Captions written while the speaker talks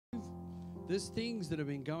There's things that have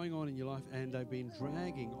been going on in your life and they've been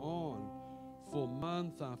dragging on for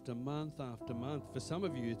month after month after month. For some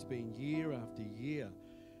of you, it's been year after year.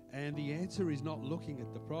 And the answer is not looking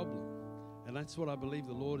at the problem. And that's what I believe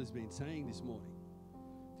the Lord has been saying this morning.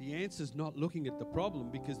 The answer is not looking at the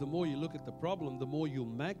problem, because the more you look at the problem, the more you'll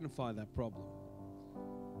magnify that problem.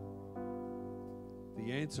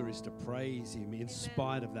 The answer is to praise Him in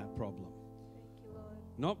spite of that problem. Thank you, Lord.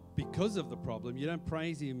 Not because of the problem. You don't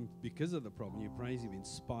praise Him because of the problem. You praise Him in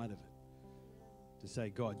spite of it. To say,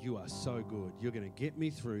 God, you are so good. You're going to get me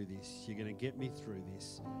through this. You're going to get me through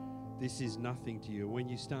this. This is nothing to you. When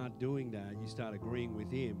you start doing that, you start agreeing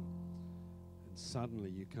with Him. And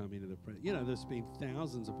suddenly you come into the presence. You know, there's been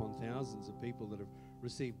thousands upon thousands of people that have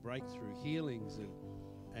received breakthrough healings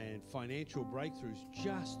and financial breakthroughs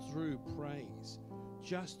just through praise,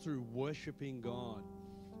 just through worshiping God.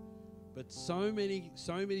 But so many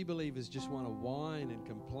believers just want to whine and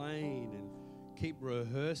complain and keep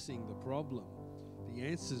rehearsing the problem. The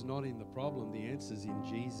answer's not in the problem. The answer's in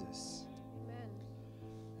Jesus. Amen.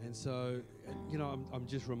 And so, you know, I'm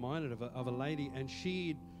just reminded of a lady, and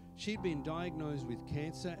she'd been diagnosed with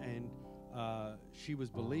cancer, and she was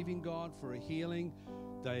believing God for a healing.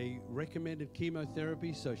 They recommended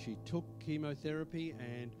chemotherapy, so she took chemotherapy,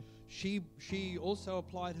 and she also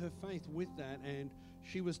applied her faith with that, and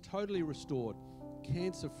she was totally restored,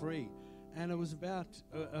 cancer-free. And it was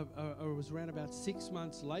around about 6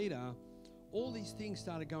 months later, all these things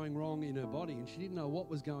started going wrong in her body, and she didn't know what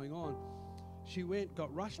was going on. She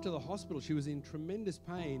got rushed to the hospital. She was in tremendous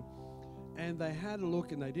pain, and they had a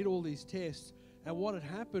look, and they did all these tests. And what had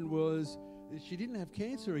happened was she didn't have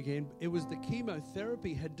cancer again. It was the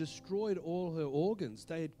chemotherapy had destroyed all her organs.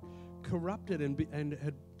 They had corrupted and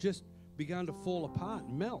had just begun to fall apart,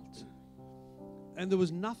 melt. And there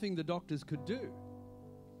was nothing the doctors could do.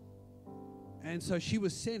 And so she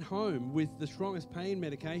was sent home with the strongest pain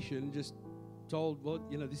medication, just told, well,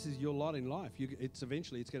 you know, this is your lot in life.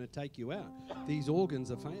 Eventually it's going to take you out. These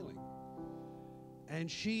organs are failing.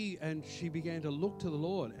 And she began to look to the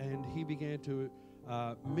Lord, and He began to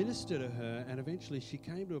minister to her, and eventually she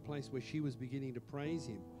came to a place where she was beginning to praise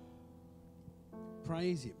Him.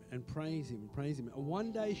 Praise Him and praise Him and praise Him. And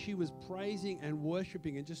one day she was praising and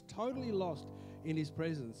worshiping and just totally lost in His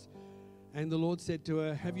presence. And the Lord said to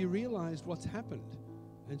her, have you realized what's happened?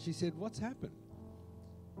 And she said, what's happened?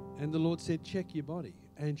 And the Lord said, check your body.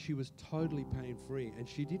 And she was totally pain-free. And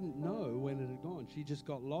she didn't know when it had gone. She just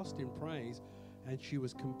got lost in praise, and she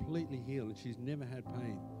was completely healed, and she's never had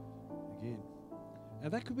pain again.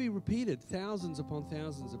 And that could be repeated thousands upon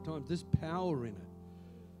thousands of times. There's power in it.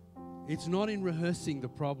 It's not in rehearsing the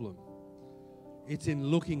problem. It's in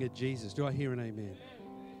looking at Jesus. Do I hear an amen?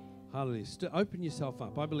 Hallelujah. Open yourself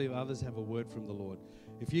up. I believe others have a word from the Lord.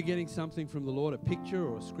 If you're getting something from the Lord, a picture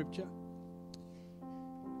or a scripture,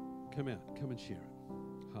 come out. Come and share it.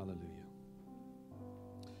 Hallelujah.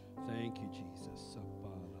 Thank you, Jesus.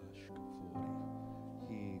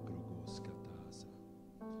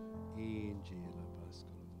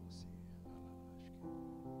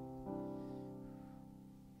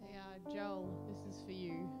 Hey, Joel, this is for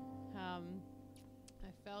you. I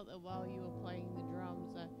felt that while you were playing the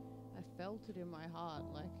drums, I felt it in my heart,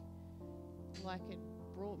 like it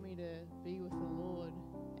brought me to be with the Lord.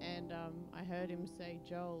 And I heard Him say,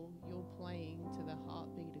 Joel, you're playing to the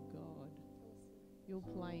heartbeat of God. You're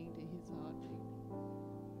playing to His heartbeat.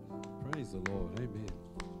 Praise the Lord. Amen.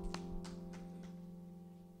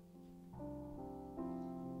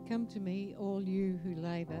 Come to me, all you who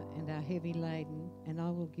labour and are heavy laden, and I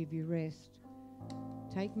will give you rest.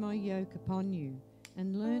 Take my yoke upon you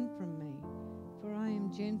and learn from me, for I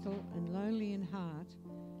am gentle and lowly in heart,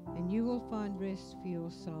 and you will find rest for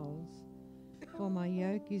your souls. For my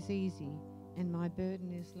yoke is easy and my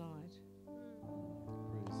burden is light.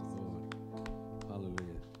 Praise the Lord.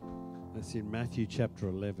 Hallelujah. That's in Matthew chapter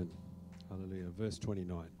 11. Hallelujah. Verse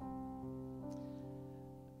 29.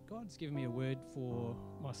 God's given me a word for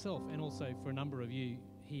myself and also for a number of you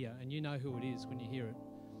here, and you know who it is when you hear it.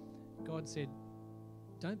 God said,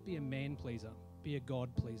 don't be a man pleaser, be a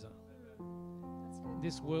God pleaser.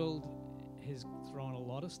 This world has thrown a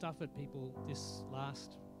lot of stuff at people this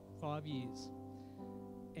last 5 years.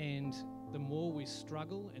 And the more we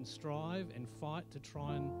struggle and strive and fight to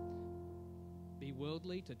try and be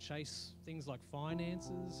worldly, to chase things like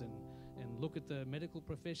finances and look at the medical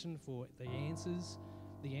profession for the answers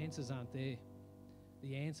aren't there.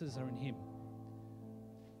 The answers are in Him.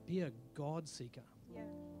 Be a God seeker. Yeah.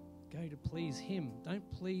 Go to please Him. Don't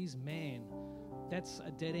please man. That's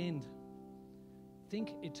a dead end.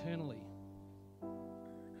 Think eternally.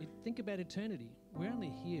 Think about eternity. We're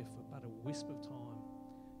only here for but a wisp of time.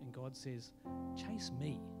 And God God says, chase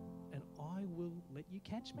me and I will let you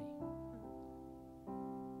catch me.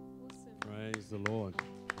 Awesome. Praise the Lord.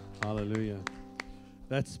 Hallelujah.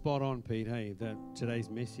 That's spot on, Pete. Hey, that today's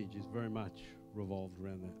message is very much revolved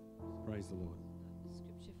around that. Praise the Lord.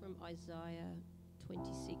 Scripture from Isaiah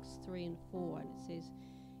 26:3-4, and it says,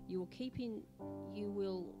 You will keep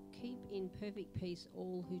in perfect peace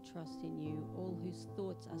all who trust in you, all whose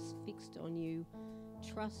thoughts are fixed on you.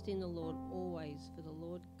 Trust in the Lord always, for the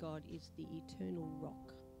Lord God is the eternal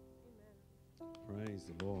rock. Praise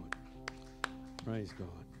the Lord. Praise God.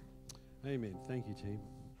 Amen. Thank you, team.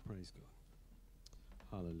 Praise God.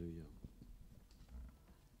 Hallelujah.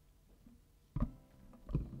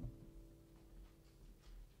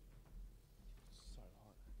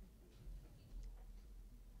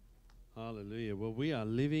 Hallelujah. Well, we are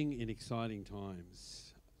living in exciting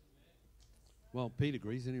times. Well, Pete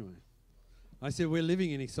agrees anyway. I said we're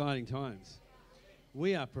living in exciting times.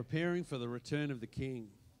 We are preparing for the return of the King.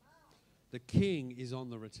 The King is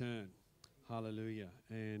on the return. Hallelujah.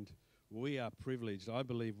 And we are privileged. I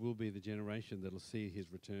believe we'll be the generation that will see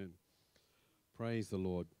his return. Praise the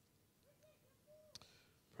Lord.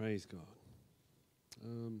 Praise God.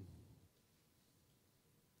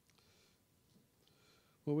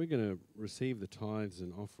 Well, we're going to receive the tithes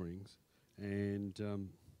and offerings. And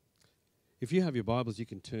if you have your Bibles, you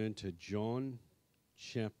can turn to John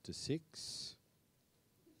chapter 6.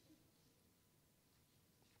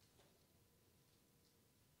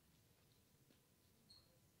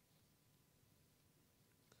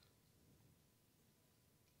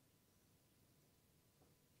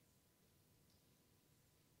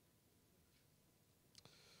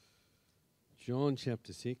 John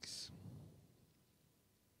chapter 6.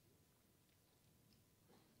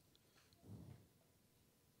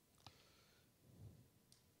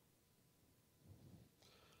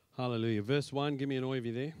 Hallelujah. Verse 1, give me an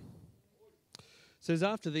oivy there. It says,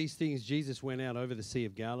 After these things Jesus went out over the Sea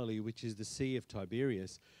of Galilee, which is the Sea of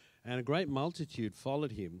Tiberias, and a great multitude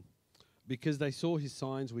followed him, because they saw his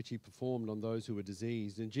signs which he performed on those who were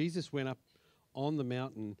diseased. And Jesus went up on the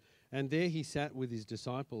mountain, and there he sat with his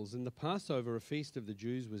disciples. And the Passover, a feast of the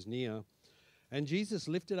Jews, was near. And Jesus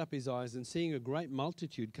lifted up his eyes, and seeing a great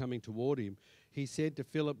multitude coming toward him, he said to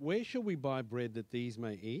Philip, Where shall we buy bread that these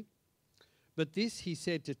may eat? But this he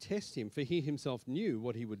said to test him, for he himself knew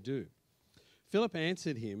what he would do. Philip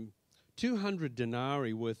answered him, 200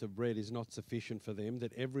 denarii worth of bread is not sufficient for them,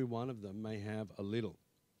 that every one of them may have a little.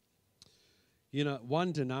 You know,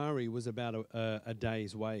 1 denarii was about a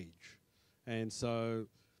day's wage. And so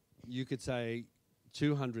you could say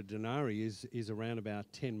 200 denarii is around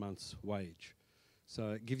about 10 months' wage. So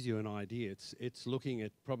it gives you an idea. It's looking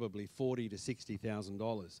at probably $40,000 to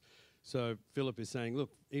 $60,000. So Philip is saying, look,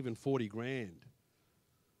 even 40 grand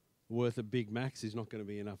worth of Big Macs is not going to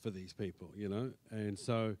be enough for these people, you know. And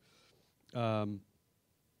so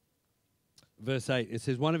verse 8, it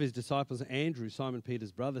says, one of his disciples, Andrew, Simon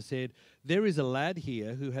Peter's brother, said, There is a lad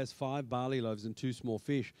here who has 5 barley loaves and 2 small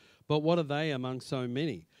fish, but what are they among so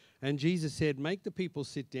many? And Jesus said, Make the people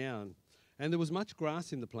sit down. And there was much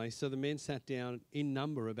grass in the place, so the men sat down in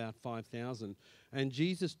number about 5,000. And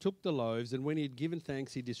Jesus took the loaves, and when he had given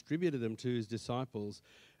thanks, he distributed them to his disciples,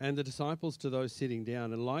 and the disciples to those sitting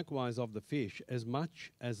down, and likewise of the fish, as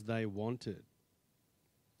much as they wanted.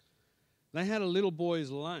 They had a little boy's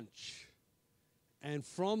lunch, and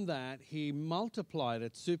from that he multiplied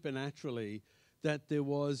it supernaturally, that there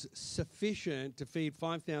was sufficient to feed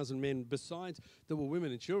 5,000 men. Besides, there were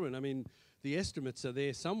women and children. I mean, the estimates are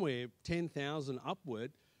there somewhere 10,000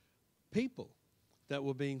 upward people that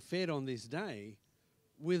were being fed on this day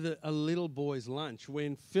with a little boy's lunch,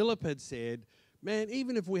 when Philip had said, man,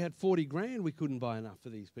 even if we had 40 grand, we couldn't buy enough for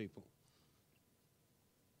these people.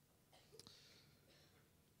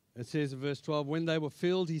 It says in verse 12, when they were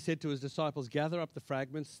filled, he said to his disciples, Gather up the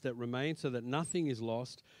fragments that remain so that nothing is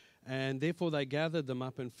lost. And therefore they gathered them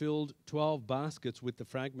up and filled 12 baskets with the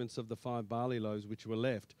fragments of the 5 barley loaves which were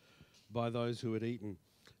left by those who had eaten.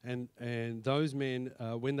 And those men,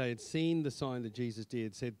 when they had seen the sign that Jesus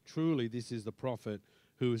did, said, Truly this is the prophet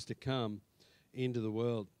who is to come into the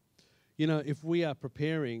world. You know, if we are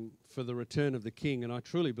preparing for the return of the King, and I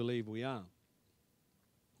truly believe we are,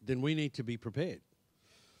 then we need to be prepared.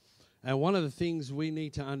 And one of the things we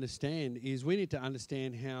need to understand is we need to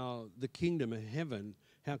understand how the kingdom of heaven,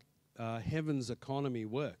 how heaven's economy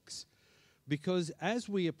works. Because as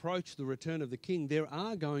we approach the return of the King, there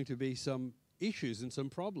are going to be some issues and some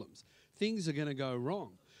problems. Things are going to go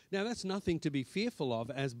wrong. Now, that's nothing to be fearful of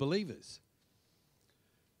as believers.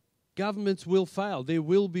 Governments will fail. There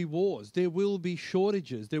will be wars. There will be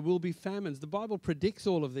shortages. There will be famines. The Bible predicts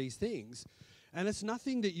all of these things. And it's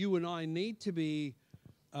nothing that you and I need to be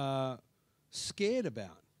scared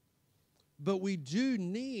about. But we do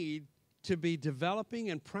need to be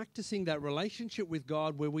developing and practicing that relationship with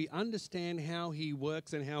God where we understand how He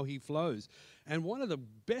works and how He flows. And one of the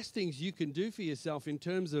best things you can do for yourself in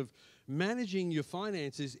terms of managing your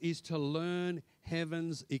finances is to learn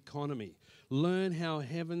heaven's economy. Learn how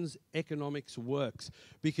heaven's economics works,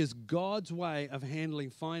 because God's way of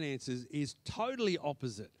handling finances is totally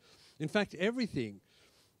opposite. In fact, everything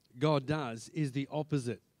God does is the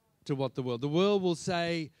opposite to what the world will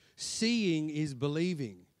say, seeing is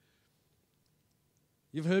believing.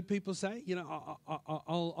 You've heard people say,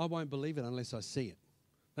 I won't believe it unless I see it.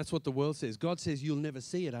 That's what the world says. God says you'll never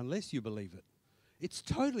see it unless you believe it. It's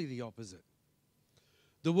totally the opposite.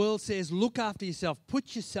 The world says, look after yourself.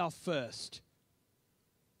 Put yourself first.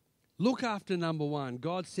 Look after number one.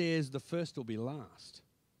 God says the first will be last.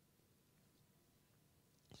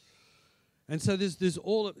 And so there's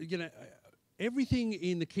all, everything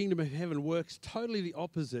in the kingdom of heaven works totally the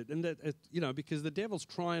opposite. And that, because the devil's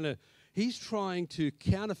trying to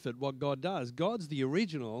counterfeit what God does. God's the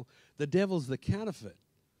original, the devil's the counterfeit.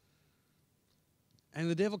 And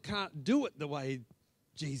the devil can't do it the way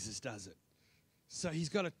Jesus does it. So he's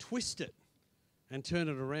got to twist it and turn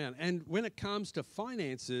it around. And when it comes to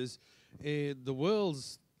finances, the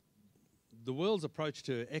world's approach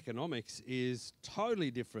to economics is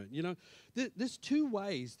totally different. There's two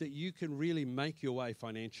ways that you can really make your way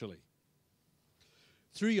financially.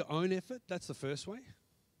 Through your own effort, that's the first way.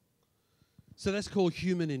 So that's called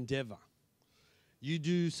human endeavor. You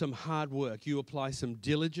do some hard work. You apply some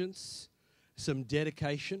diligence, some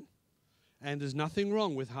dedication. And there's nothing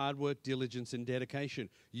wrong with hard work, diligence, and dedication.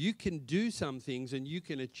 You can do some things and you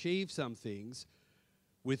can achieve some things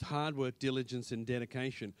with hard work, diligence, and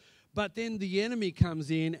dedication. But then the enemy comes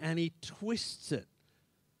in and he twists it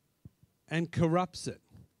and corrupts it.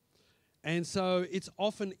 And so it's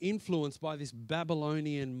often influenced by this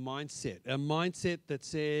Babylonian mindset, a mindset that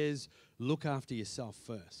says, look after yourself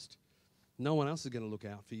first. No one else is going to look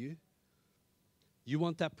out for you. You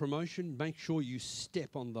want that promotion? Make sure you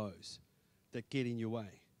step on those that get in your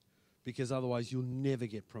way, because otherwise you'll never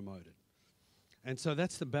get promoted. And so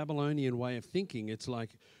that's the Babylonian way of thinking. It's like,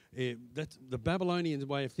 that's the Babylonian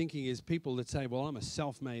way of thinking is people that say, well, I'm a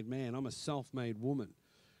self-made man, I'm a self-made woman.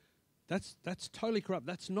 That's totally corrupt.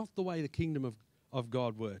 That's not the way the kingdom of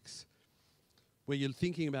God works, where you're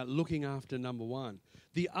thinking about looking after number one.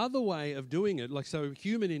 The other way of doing it, so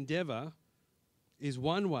human endeavor is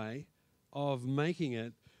one way of making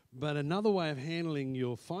it, but another way of handling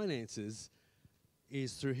your finances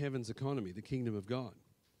is through heaven's economy, the kingdom of God.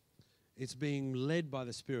 It's being led by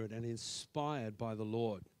the Spirit and inspired by the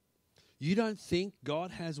Lord. You don't think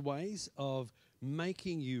God has ways of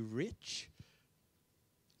making you rich?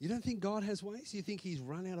 You don't think God has ways? You think He's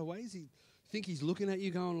run out of ways? You think He's looking at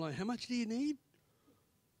you going like, how much do you need?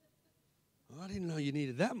 Oh, I didn't know you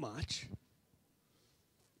needed that much.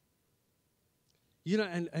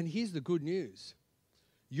 And here's the good news.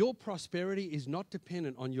 Your prosperity is not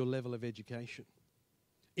dependent on your level of education.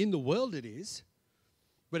 In the world it is,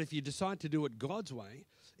 but if you decide to do it God's way,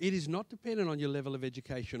 it is not dependent on your level of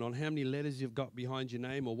education, on how many letters you've got behind your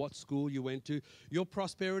name or what school you went to. Your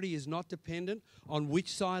prosperity is not dependent on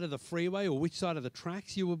which side of the freeway or which side of the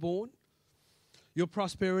tracks you were born. Your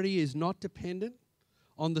prosperity is not dependent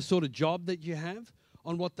on the sort of job that you have,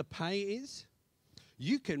 on what the pay is.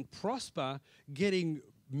 You can prosper getting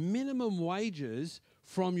minimum wages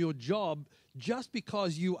from your job just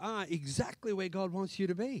because you are exactly where God wants you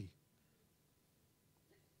to be.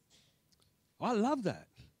 I love that.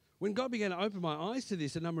 When God began to open my eyes to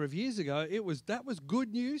this a number of years ago, that was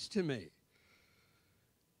good news to me.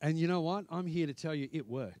 And you know what? I'm here to tell you it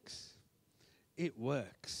works. It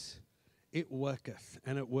works. It worketh,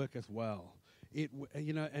 and it worketh well.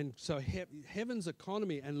 And so heaven's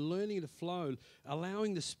economy and learning to flow,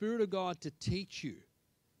 allowing the Spirit of God to teach you,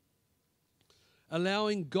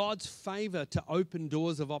 allowing God's favor to open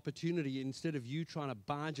doors of opportunity instead of you trying to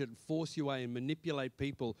barge it and force your way and manipulate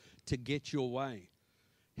people to get your way.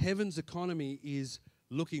 Heaven's economy is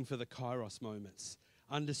looking for the kairos moments,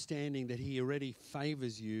 understanding that He already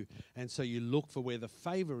favors you, and so you look for where the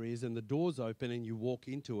favor is and the door's open and you walk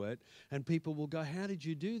into it, and people will go, how did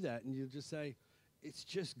you do that? And you'll just say, it's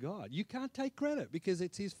just God. You can't take credit because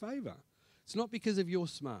it's His favor. It's not because of your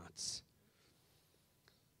smarts.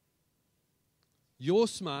 Your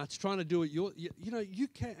smarts, trying to do it, you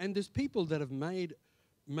can. And there's people that have made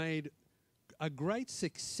a great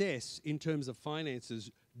success in terms of finances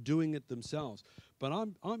doing it themselves. But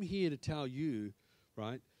I'm here to tell you,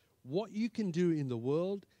 right, what you can do in the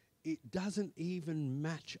world it doesn't even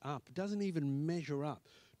match up, doesn't even measure up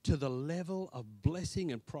to the level of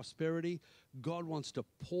blessing and prosperity God wants to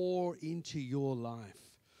pour into your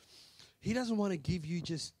life. He doesn't want to give you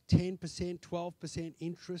just 10%, 12%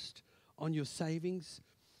 interest on your savings.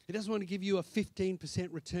 He doesn't want to give you a 15%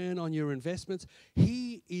 return on your investments.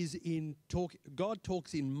 God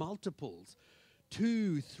talks in multiples.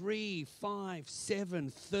 2, 3, 5,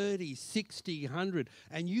 7, 30, 60, 100,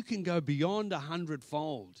 and you can go beyond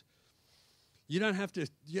 100-fold. You don't have to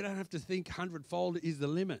think 100-fold is the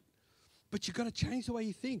limit. But you've got to change the way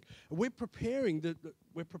you think. We're preparing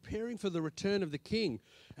for the return of the King.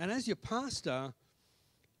 And as your pastor,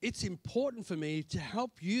 it's important for me to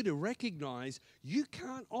help you to recognize you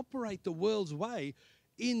can't operate the world's way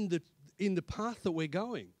in the path that we're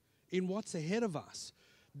going, in what's ahead of us.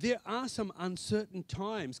 There are some uncertain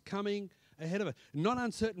times coming ahead of us. Not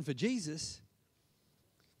uncertain for Jesus.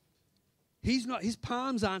 His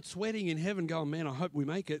palms aren't sweating in heaven going, man, I hope we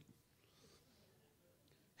make it.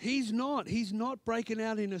 He's not breaking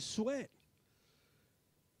out in a sweat.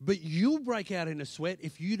 But you'll break out in a sweat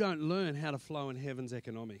if you don't learn how to flow in heaven's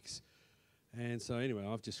economics. And so anyway,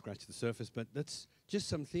 I've just scratched the surface, but that's just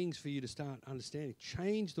some things for you to start understanding.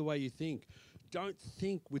 Change the way you think. Don't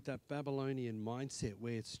think with that Babylonian mindset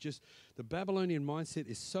where it's just, the Babylonian mindset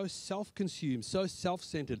is so self-consumed, so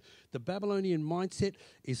self-centered. The Babylonian mindset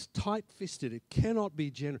is tight-fisted. It cannot be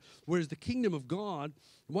generous. Whereas the kingdom of God,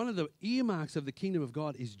 one of the earmarks of the kingdom of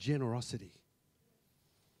God is generosity,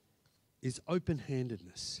 is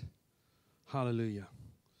open-handedness. Hallelujah.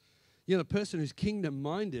 You know, the person who's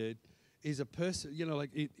kingdom-minded is a person, you know,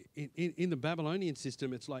 like in the Babylonian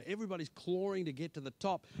system, it's like everybody's clawing to get to the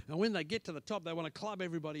top. And when they get to the top, they want to club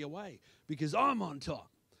everybody away because I'm on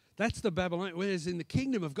top. That's the Babylonian. Whereas in the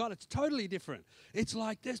kingdom of God, it's totally different. It's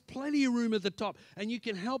like there's plenty of room at the top. And you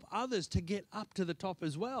can help others to get up to the top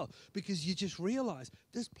as well because you just realize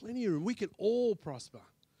there's plenty of room. We can all prosper.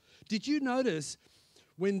 Did you notice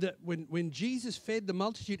when Jesus fed the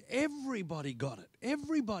multitude, everybody got it.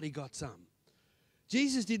 Everybody got some.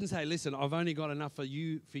 Jesus didn't say, listen, I've only got enough for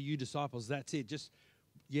you disciples. That's it. Just,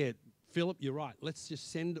 yeah, Philip, you're right. Let's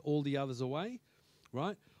just send all the others away,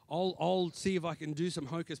 right? I'll see if I can do some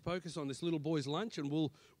hocus pocus on this little boy's lunch and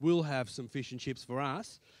we'll have some fish and chips for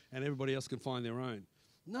us and everybody else can find their own.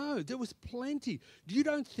 No, there was plenty. You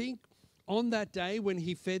don't think on that day when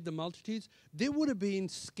he fed the multitudes, there would have been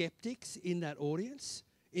skeptics in that audience,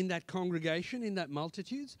 in that congregation, in that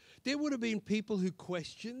multitudes? There would have been people who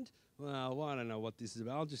questioned, well, I don't know what this is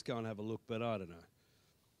about. I'll just go and have a look, but I don't know.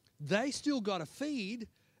 They still got to feed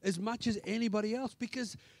as much as anybody else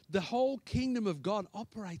because the whole kingdom of God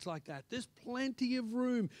operates like that. There's plenty of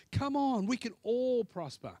room. Come on, we can all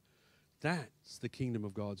prosper. That's the kingdom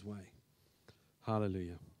of God's way.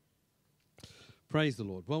 Hallelujah. Praise the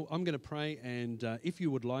Lord. Well, I'm going to pray, and if you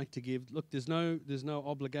would like to give, look, there's no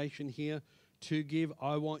obligation here to give.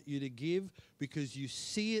 I want you to give because you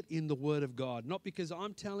see it in the Word of God. Not because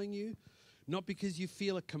I'm telling you, not because you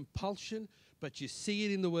feel a compulsion, but you see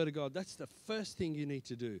it in the Word of God. That's the first thing you need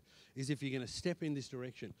to do, is if you're going to step in this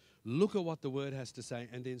direction, look at what the Word has to say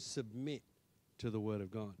and then submit to the Word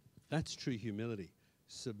of God. That's true humility,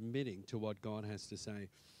 submitting to what God has to say.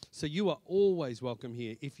 So you are always welcome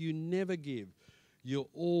here. If you never give, you're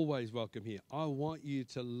always welcome here. I want you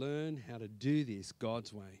to learn how to do this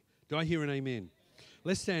God's way. Do I hear an amen?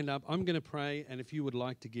 Let's stand up. I'm going to pray, and if you would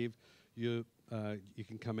like to give, you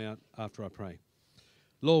can come out after I pray.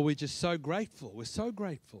 Lord, we're just so grateful. We're so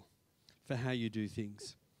grateful for how you do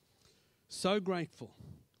things. So grateful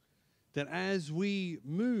that as we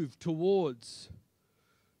move towards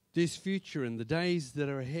this future and the days that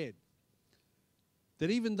are ahead,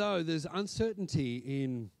 that even though there's uncertainty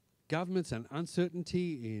in governments and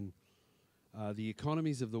uncertainty in the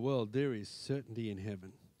economies of the world, there is certainty in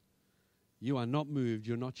heaven. You are not moved,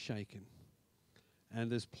 you're not shaken.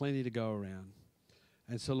 And there's plenty to go around.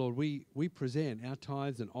 And so, Lord, we present our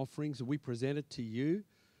tithes and offerings, and we present it to you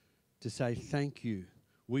to say thank you.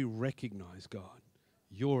 We recognize, God,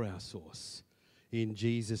 you're our source. In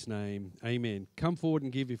Jesus' name, amen. Come forward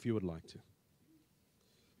and give if you would like to.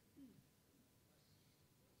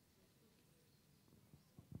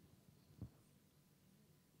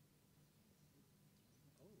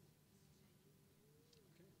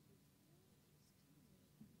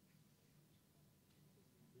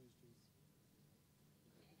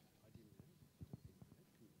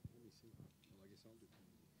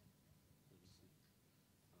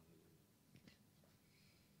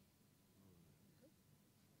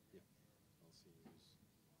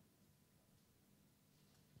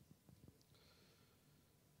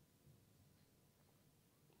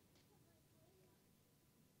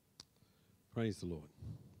 Praise the Lord.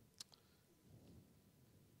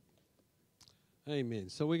 Amen.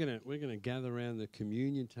 So we're gonna gather around the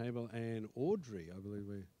communion table, and Audrey, I believe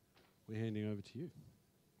we're handing over to you.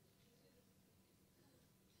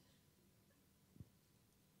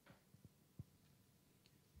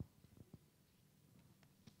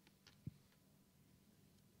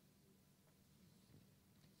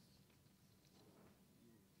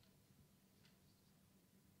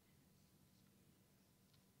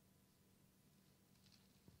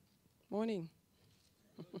 Morning.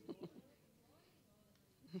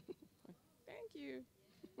 Thank you.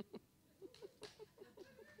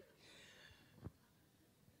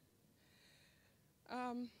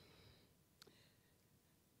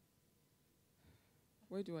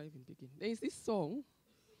 Where do I even begin? There is this song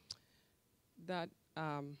that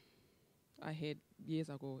I heard years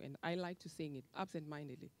ago, and I like to sing it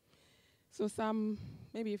absent-mindedly. So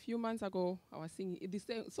maybe a few months ago, I was singing.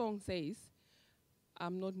 The song says,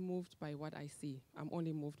 "I'm not moved by what I see. I'm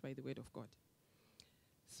only moved by the word of God."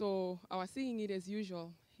 So I was singing it as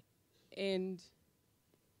usual, and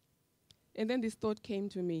then this thought came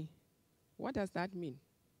to me: what does that mean?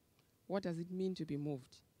 What does it mean to be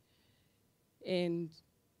moved? And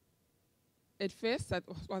at first, it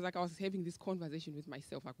was like I was having this conversation with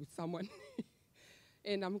myself, like with someone,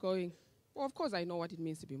 and I'm going, well, of course I know what it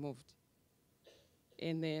means to be moved.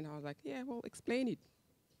 And then I was like, yeah, well, explain it.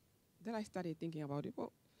 Then I started thinking about it.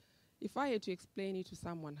 Well, if I had to explain it to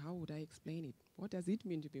someone, how would I explain it? What does it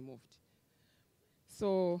mean to be moved?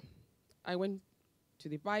 So I went to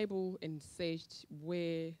the Bible and searched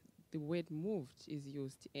where the word moved is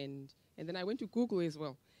used. And then I went to Google as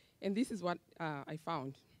well. And this is what I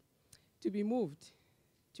found. To be moved,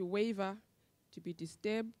 to waver, to be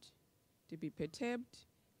disturbed, to be perturbed,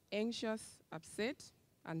 anxious, upset,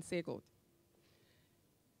 unsettled.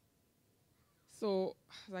 So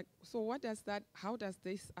how does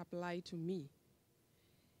this apply to me?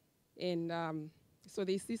 And so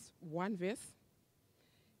there's this one verse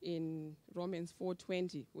in Romans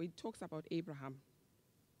 4:20 where it talks about Abraham.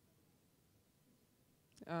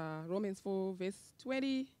 Romans 4 verse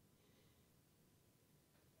 20.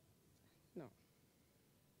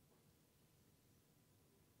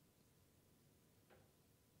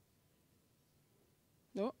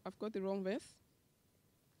 No, I've got the wrong verse.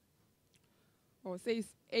 Oh, it says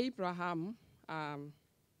Abraham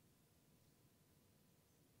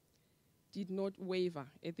did not waver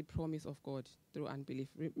at the promise of God through unbelief.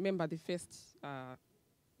 Remember, the first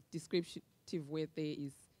descriptive word there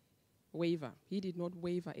is waver. He did not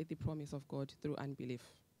waver at the promise of God through unbelief.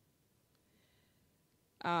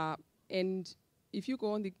 And if you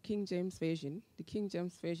go on the King James Version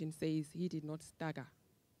says he did not stagger.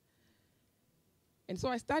 And so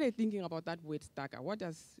I started thinking about that word stagger. What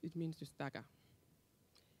does it mean to stagger?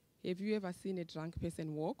 Have you ever seen a drunk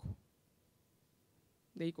person walk?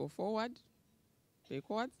 They go forward,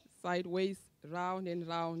 backwards, sideways, round and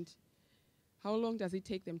round. How long does it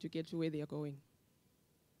take them to get to where they are going?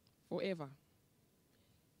 Forever.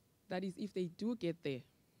 That is, if they do get there.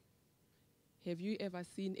 Have you ever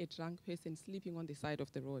seen a drunk person sleeping on the side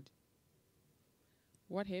of the road?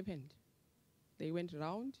 What happened? They went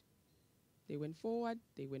round, they went forward,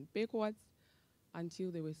 they went backwards,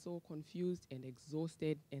 until they were so confused and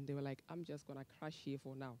exhausted, and they were like, I'm just going to crash here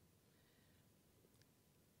for now.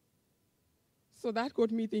 So that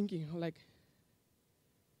got me thinking, like,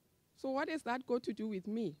 so what has that got to do with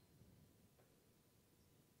me?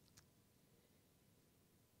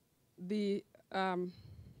 The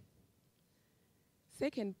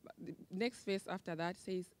next verse after that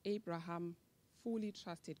says, Abraham fully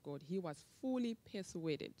trusted God. He was fully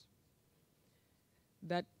persuaded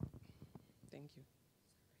that, thank you.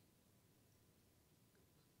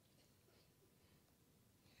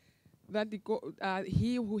 That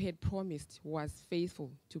he who had promised was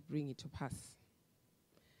faithful to bring it to pass.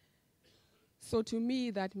 So to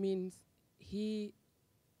me, that means he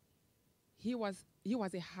was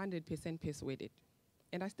 100% persuaded.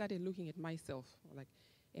 And I started looking at myself, like,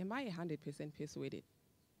 am I 100% persuaded?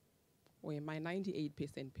 Or am I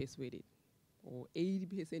 98% persuaded? Or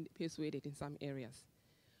 80% persuaded in some areas?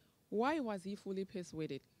 Why was he fully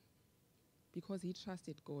persuaded? Because he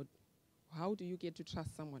trusted God. How do you get to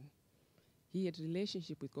trust someone? He had a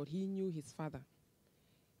relationship with God. He knew his Father.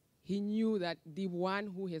 He knew that the one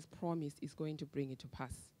who has promised is going to bring it to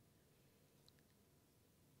pass.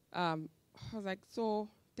 I was like, so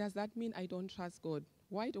does that mean I don't trust God?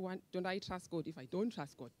 Why don't I trust God if I don't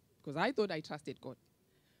trust God? Because I thought I trusted God.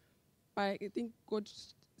 But I think God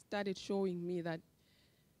started showing me that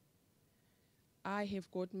I'm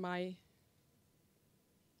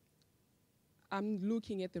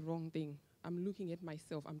looking at the wrong thing. I'm looking at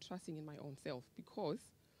myself. I'm trusting in my own self, because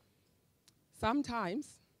sometimes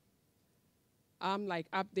I'm like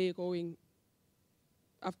up there going,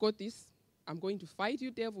 I've got this. I'm going to fight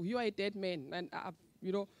you, devil. You are a dead man. And,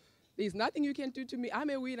 there's nothing you can do to me. I'm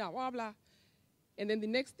a winner, blah, blah. And then the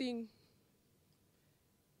next thing,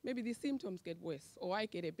 maybe the symptoms get worse, or I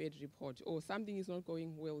get a bad report, or something is not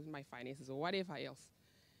going well with my finances, or whatever else.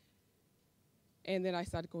 And then I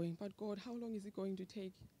start going, but God, how long is it going to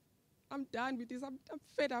take? I'm done with this. I'm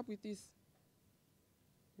fed up with this.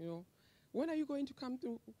 When are you going to come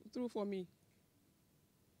through for me?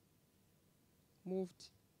 Moved,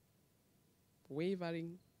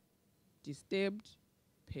 wavering, disturbed,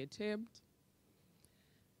 perturbed.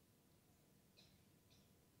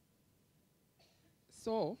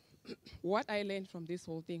 So what I learned from this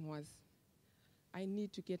whole thing was I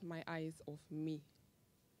need to get my eyes off me,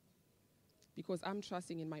 because I'm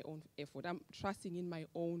trusting in my own effort. I'm trusting in my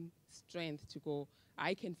own strength to go,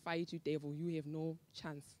 I can fight you, devil. You have no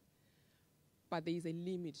chance. But there is a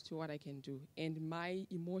limit to what I can do. And my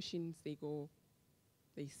emotions, they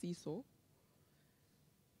seesaw.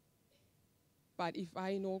 But if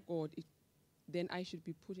I know God, then I should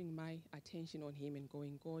be putting my attention on him and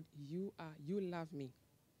going, God, you love me.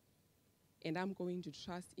 And I'm going to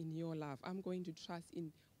trust in your love. I'm going to trust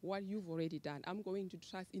in what you've already done. I'm going to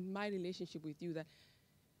trust in my relationship with you, that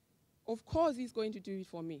of course he's going to do it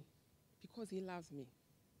for me because he loves me.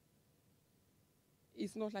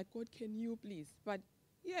 It's not like, God, can you please? But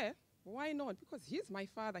yeah, why not? Because he's my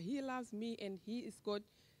father. He loves me and he is God.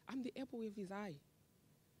 I'm the apple of his eye.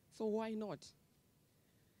 So why not?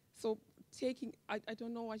 So I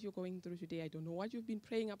don't know what you're going through today. I don't know what you've been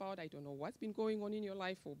praying about. I don't know what's been going on in your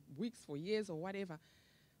life for weeks, for years, or whatever.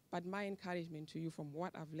 But my encouragement to you from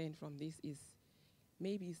what I've learned from this is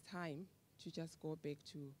maybe it's time to just go back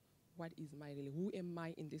to what is who am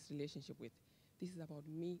I in this relationship with? This is about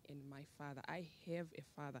me and my father. I have a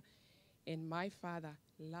father, and my father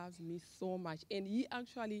loves me so much. And he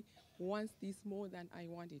actually wants this more than I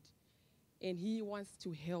want it. And he wants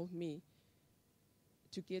to help me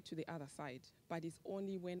to get to the other side. But it's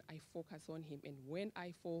only when I focus on him. And when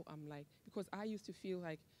I fall, I'm like, because I used to feel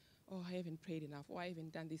like, oh, I haven't prayed enough, or I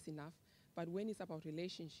haven't done this enough. But when it's about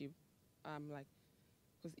relationship, I'm like,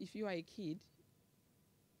 because if you are a kid,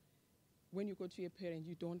 when you go to your parent,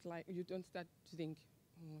 you don't start to think,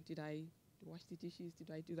 oh, did I wash the dishes? Did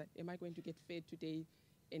I do that? Am I going to get fed today?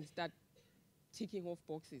 And start ticking off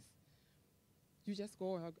boxes. You just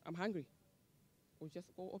go, I'm hungry. Or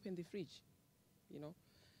just go open the fridge,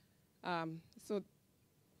 So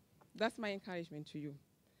that's my encouragement to you.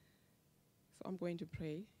 So I'm going to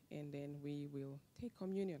pray, and then we will take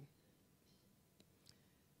communion.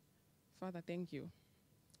 Father, thank you.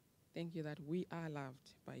 Thank you that we are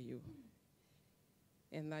loved by you,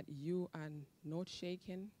 and that you are not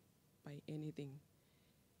shaken by anything.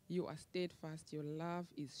 You are steadfast. Your love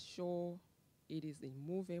is sure. It is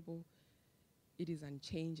immovable. It is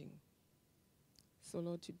unchanging. So,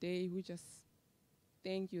 Lord, today we just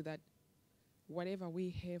thank you that whatever we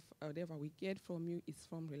have, whatever we get from you is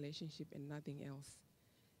from relationship and nothing else.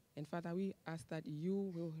 And Father, we ask that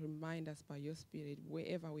you will remind us by your Spirit,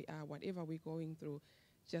 wherever we are, whatever we're going through,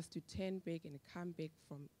 just to turn back and come back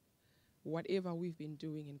from whatever we've been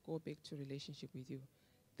doing and go back to relationship with you.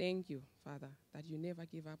 Thank you, Father, that you never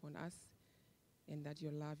give up on us and that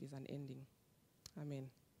your love is unending. Amen.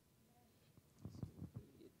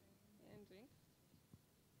 And drink.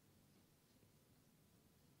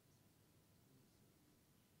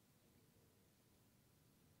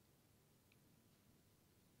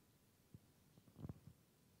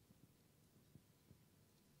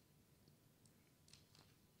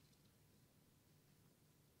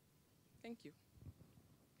 Thank you.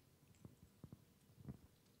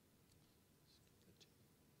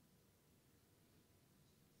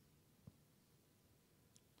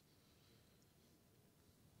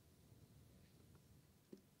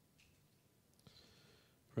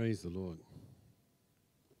 Praise the Lord.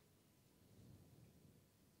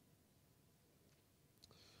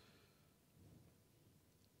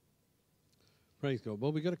 Praise God.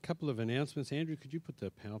 Well, we've got a couple of announcements. Andrew, could you put the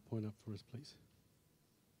PowerPoint up for us, please?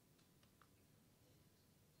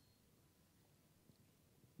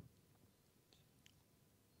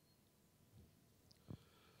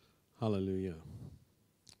 Hallelujah.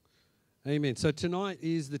 Amen. So tonight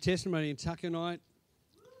is the testimony and tucker night.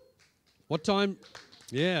 What time?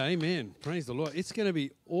 Yeah, amen. Praise the Lord. It's going to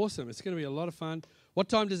be awesome. It's going to be a lot of fun. What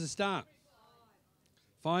time does it start?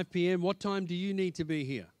 5 p.m. What time do you need to be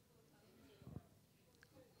here?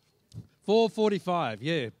 4:45.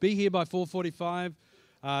 Yeah, be here by 4:45.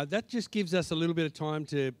 That just gives us a little bit of time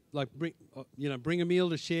to bring a meal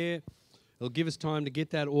to share. It'll give us time to get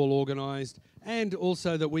that all organised, and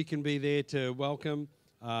also that we can be there to welcome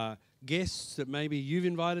guests that maybe you've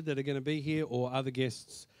invited that are going to be here, or other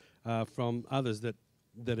guests from others that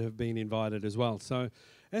have been invited as well. So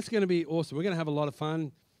that's going to be awesome. We're going to have a lot of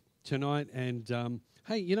fun tonight, and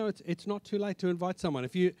hey, you know, it's not too late to invite someone.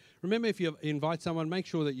 If you invite someone, make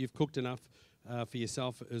sure that you've cooked enough for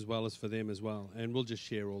yourself as well as for them as well, and we'll just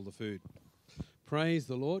share all the food. Praise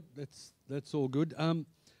the Lord. That's all good.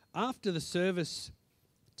 After the service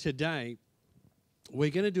today, we're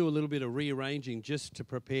going to do a little bit of rearranging just to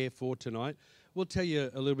prepare for tonight. We'll tell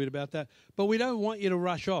you a little bit about that. But we don't want you to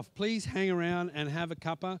rush off. Please hang around and have a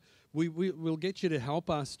cuppa. We'll get you to help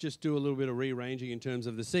us just do a little bit of rearranging in terms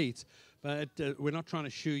of the seats. But we're not trying to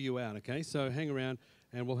shoo you out, okay? So hang around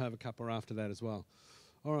and we'll have a cuppa after that as well.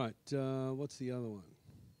 All right, what's the other one?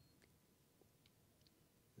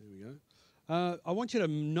 There we go. I want you to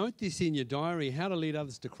note this in your diary, How to Lead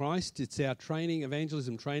Others to Christ. It's our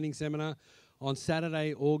evangelism training seminar on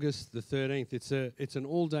Saturday, August the 13th. It's an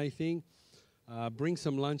all-day thing. Bring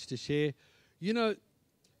some lunch to share. You know,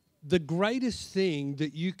 the greatest thing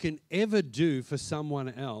that you can ever do for someone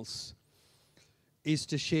else is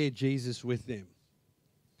to share Jesus with them.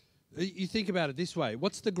 You think about it this way.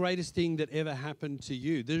 What's the greatest thing that ever happened to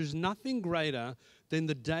you? There's nothing greater than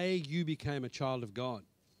the day you became a child of God.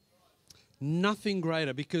 Nothing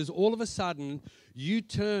greater, because all of a sudden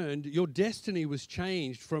your destiny was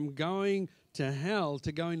changed from going to hell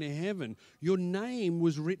to going to heaven. Your name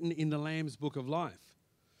was written in the Lamb's Book of Life.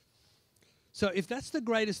 So if that's the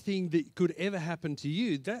greatest thing that could ever happen to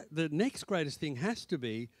you, the next greatest thing has to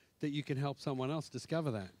be that you can help someone else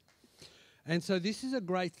discover that. And so this is a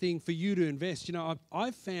great thing for you to invest. You know,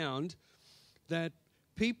 I've found that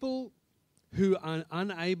people who are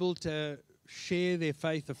unable to share their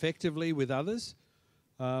faith effectively with others,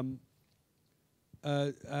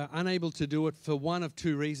 unable to do it for one of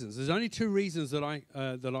two reasons. There's only two reasons that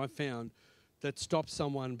I found that stop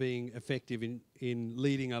someone being effective in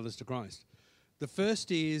leading others to Christ. The first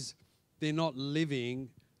is they're not living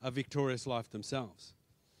a victorious life themselves.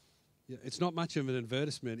 It's not much of an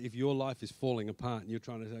advertisement if your life is falling apart and you're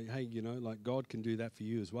trying to say, hey, you know, like God can do that for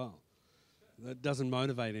you as well. That doesn't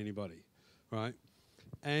motivate anybody, right?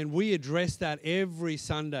 And we address that every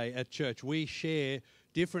Sunday at church. We share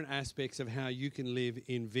different aspects of how you can live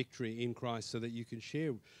in victory in Christ so that you can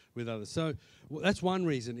share with others. So that's one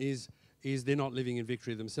reason is they're not living in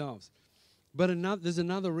victory themselves. But there's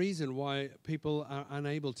another reason why people are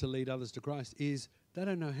unable to lead others to Christ is they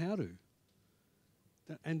don't know how to.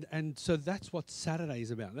 And so that's what Saturday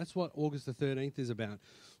is about. That's what August the 13th is about.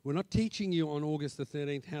 We're not teaching you on August the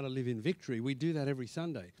 13th how to live in victory. We do that every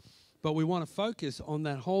Sunday. But we want to focus on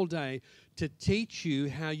that whole day to teach you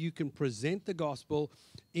how you can present the gospel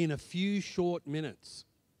in a few short minutes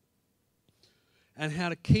and how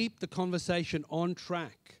to keep the conversation on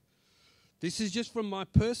track. This is just from my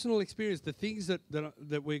personal experience. The things that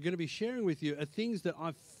we're going to be sharing with you are things that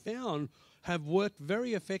I've found have worked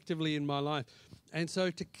very effectively in my life. And so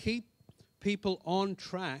to keep people on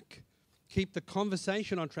track, keep the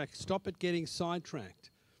conversation on track, stop it getting sidetracked.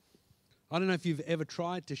 I don't know if you've ever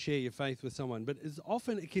tried to share your faith with someone, but it's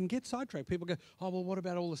often it can get sidetracked. People go, oh, well, what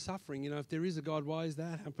about all the suffering? You know, if there is a God, why is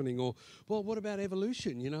that happening? Or, well, what about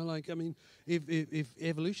evolution? You know, like, I mean, if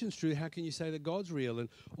evolution's true, how can you say that God's real? And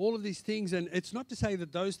all of these things, and it's not to say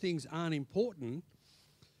that those things aren't important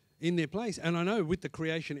in their place. And I know with the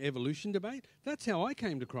creation-evolution debate, that's how I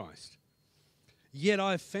came to Christ. Yet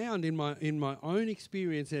I've found in my own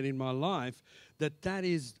experience and in my life that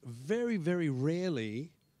is very, very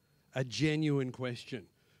rarely a genuine question.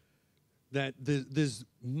 That there's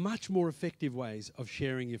much more effective ways of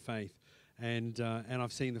sharing your faith, and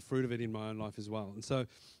I've seen the fruit of it in my own life as well. And so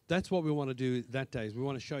that's what we want to do that day. Is we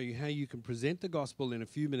want to show you how you can present the gospel in a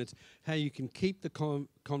few minutes, how you can keep the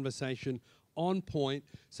conversation on point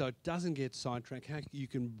so it doesn't get sidetracked, how you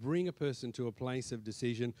can bring a person to a place of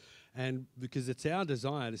decision, and because it's our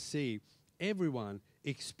desire to see everyone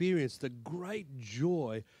experience the great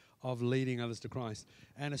joy of leading others to Christ.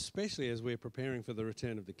 And especially as we're preparing for the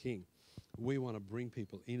return of the King, we want to bring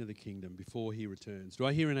people into the kingdom before he returns. Do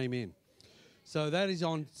I hear an amen? So that is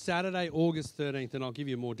on Saturday, August 13th, and I'll give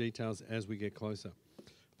you more details as we get closer.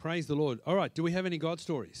 Praise the Lord. All right, do we have any God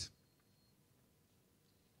stories?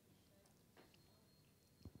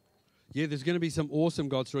 Yeah, there's going to be some awesome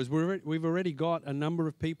God stories. We've already got a number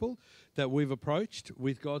of people that we've approached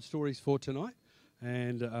with God stories for tonight,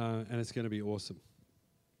 and it's going to be awesome.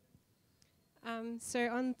 So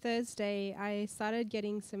on Thursday, I started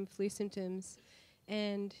getting some flu symptoms,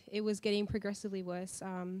 and it was getting progressively worse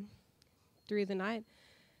through the night.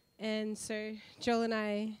 And so Joel and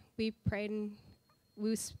I, we prayed and we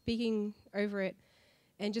were speaking over it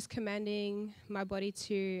and just commanding my body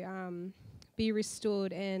to be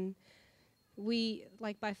restored. And we,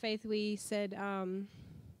 like by faith, we said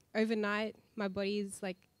overnight my body's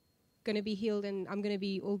like going to be healed and I'm going to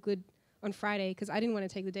be all good on Friday, because I didn't want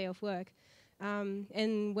to take the day off work.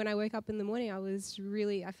 And when I woke up in the morning,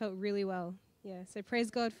 I felt really well. Yeah, so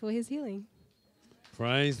praise God for his healing.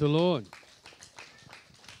 Praise the Lord.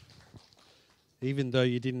 Even though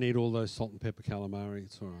you didn't eat all those salt and pepper calamari,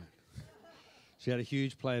 it's all right. She had a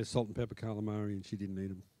huge plate of salt and pepper calamari and she didn't eat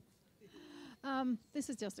them. This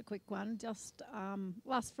is just a quick one. Just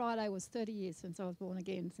last Friday was 30 years since I was born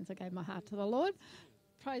again, since I gave my heart to the Lord.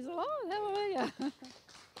 Praise the Lord. Hallelujah.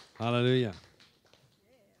 Hallelujah.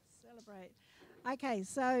 Celebrate. Okay,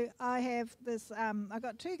 so I have this, I've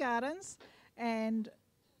got 2 gardens, and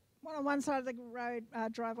one on one side of the road,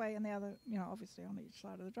 driveway, and the other, obviously on each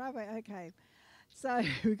side of the driveway. Okay, so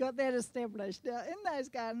we got that established. Now, in those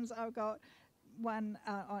gardens, I've got one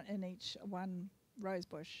in each, one rose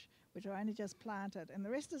bush, which I only just planted, and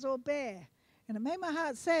the rest is all bare. And it made my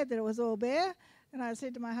heart sad that it was all bare, and I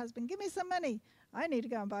said to my husband, give me some money. I need to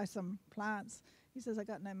go and buy some plants. He says, I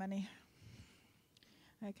got no money.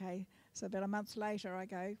 Okay, so about a month later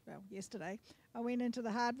yesterday, I went into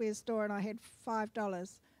the hardware store and I had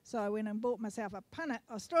 $5. So I went and bought myself a punnet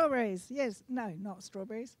of strawberries. Yes, no, not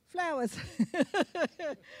strawberries, flowers.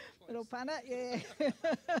 Little punnet, yeah.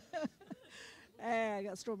 I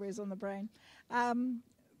got strawberries on the brain.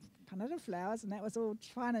 Punnet of flowers, and that was all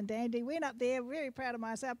fine and dandy. Went up there, very proud of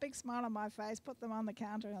myself, big smile on my face, put them on the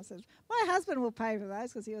counter, and I said, my husband will pay for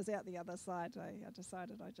those, because he was out the other side. So I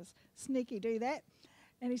decided I'd just sneaky do that.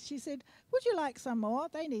 And she said, would you like some more?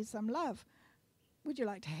 They need some love. Would you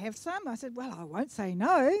like to have some? I said, well, I won't say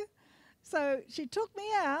no. So she took me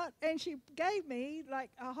out and she gave me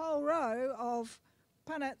like a whole row of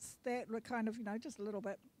punnets that were kind of, just a little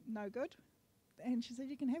bit no good. And she said,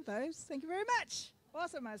 you can have those. Thank you very much.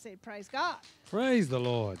 Awesome, I said, praise God. Praise the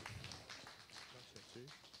Lord.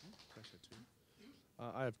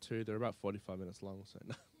 I have 2. They're about 45 minutes long, so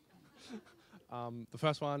no. The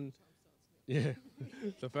first one,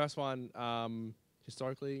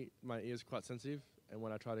 historically, my ears are quite sensitive, and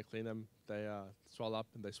when I try to clean them, they swell up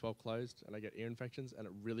and they swell closed, and I get ear infections, and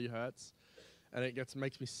it really hurts. And it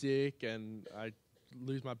makes me sick, and I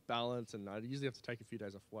lose my balance, and I usually have to take a few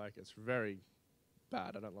days off work. It's very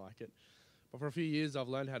bad. I don't like it. But for a few years, I've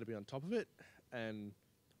learned how to be on top of it, and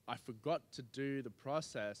I forgot to do the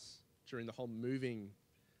process during the whole moving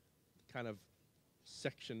kind of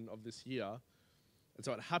section of this year. And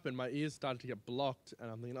so it happened, my ears started to get blocked,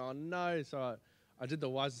 and I'm thinking, oh no. So I did the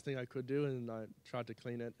wisest thing I could do, and I tried to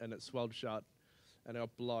clean it, and it swelled shut, and it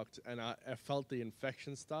got blocked. And I felt the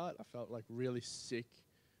infection start. I felt like really sick,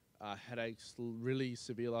 headaches, really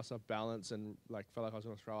severe loss of balance, and felt like I was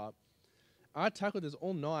going to throw up. I tackled this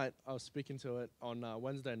all night. I was speaking to it on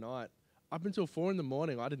Wednesday night. Up until 4 in the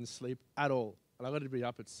morning, I didn't sleep at all. And I got to be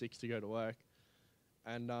up at 6 to go to work.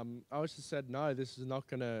 And I just said, no,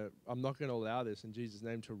 I'm not going to allow this in Jesus'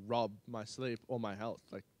 name to rob my sleep or my health.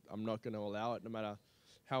 I'm not going to allow it no matter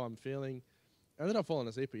how I'm feeling. I ended up falling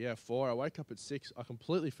asleep at 4. I woke up at 6. I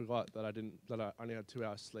completely forgot that I only had 2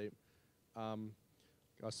 hours sleep.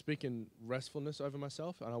 I was speaking restfulness over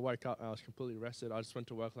myself, and I woke up and I was completely rested. I just went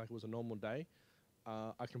to work like it was a normal day.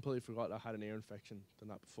 I completely forgot I had an ear infection the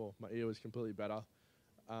night before. My ear was completely better.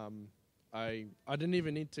 I didn't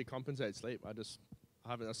even need to compensate sleep. I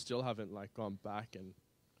still haven't gone back, and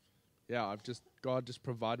God just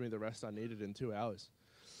provided me the rest I needed in 2 hours.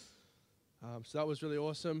 So that was really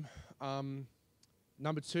awesome.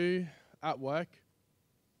 Number 2, at work,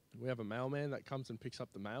 we have a mailman that comes and picks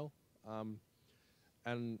up the mail.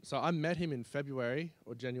 And so I met him in February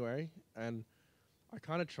or January, and I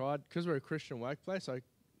kind of tried, because we're a Christian workplace, you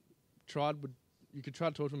could try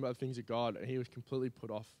to talk to him about the things of God, and he was completely put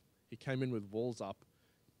off. He came in with walls up,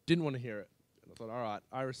 didn't want to hear it. And I thought, all right,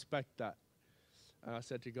 I respect that. And I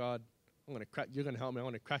said to God, you're going to help me. I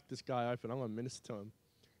want to crack this guy open. I'm going to minister to him.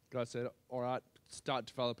 God said, all right, start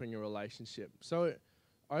developing a relationship. So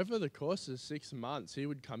over the course of 6 months, he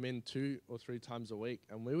would come in 2 or 3 times a week,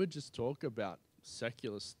 and we would just talk about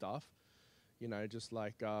secular stuff,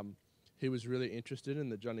 he was really interested in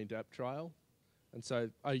the Johnny Depp trial, and so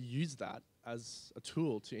I used that as a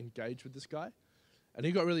tool to engage with this guy, and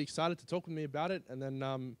he got really excited to talk with me about it, and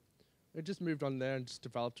then it just moved on there and just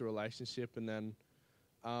developed a relationship. And then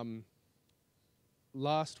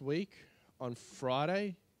last week on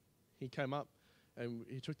Friday, he came up And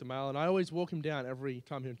he took the mail, and I always walk him down every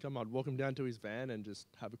time he would come. I'd walk him down to his van and just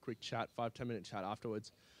have a quick chat, 5-10 minute chat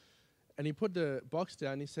afterwards. And he put the box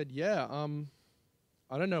down. And he said, "Yeah,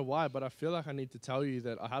 I don't know why, but I feel like I need to tell you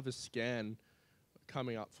that I have a scan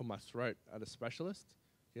coming up for my throat at a specialist.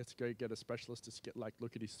 He has to go get a specialist to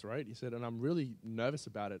look at his throat." He said, "And I'm really nervous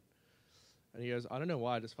about it." And he goes, "I don't know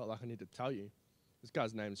why. I just felt like I need to tell you." This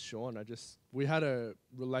guy's name's Sean. We had a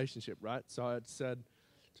relationship, right? So I said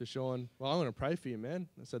to Sean, "Well, I'm going to pray for you, man."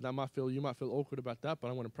 I said, you might feel awkward about that, but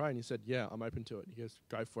I'm going to pray. And he said, "Yeah, I'm open to it." He goes,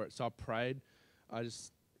 "Go for it." So I prayed. I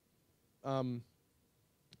just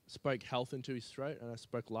spoke health into his throat, and I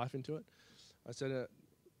spoke life into it. I said,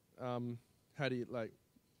 "How do you,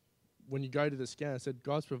 when you go to the scan," I said,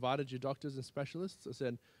 "God's provided you doctors and specialists." I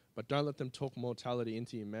said, "But don't let them talk mortality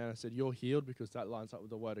into you, man." I said, "You're healed because that lines up with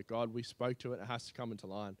the word of God. We spoke to it. It has to come into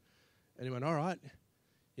line." And he went, "All right.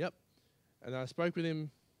 Yep." And then I spoke with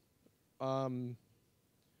him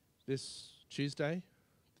this Tuesday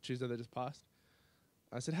that just passed.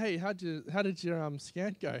 I said, "Hey, how did your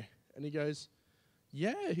scan go?" And he goes,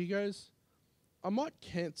 "Yeah." He goes, "I might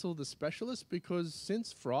cancel the specialist because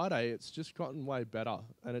since Friday it's just gotten way better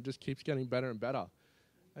and it just keeps getting better and better."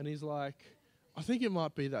 And he's like, "I think it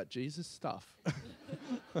might be that Jesus stuff."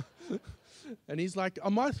 And he's like, "I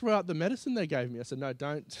might throw out the medicine they gave me." I said, "No,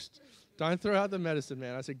 don't throw out the medicine,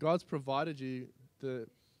 man." I said, "God's provided you the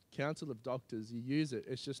counsel of doctors. You use it.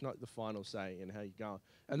 It's just not the final say in how you go."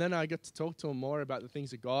 And then I got to talk to him more about the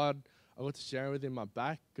things of God. I got to share with him my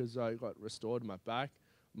back because I got restored my back.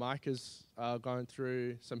 Mike is going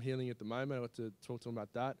through some healing at the moment. I got to talk to him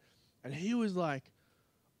about that. And he was like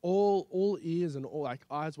all ears and all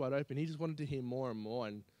eyes wide open. He just wanted to hear more and more.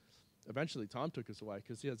 And eventually time took us away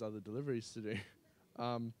because he has other deliveries to do.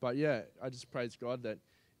 But yeah, I just praise God that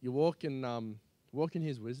you walk in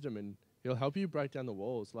his wisdom and he'll help you break down the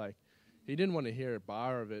walls. He didn't want to hear a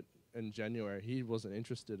bar of it in January. He wasn't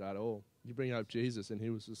interested at all. You bring up Jesus and he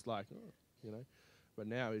was just like, oh, But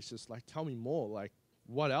now he's just like, "Tell me more.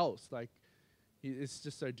 What else?" It's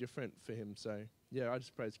just so different for him. So yeah, I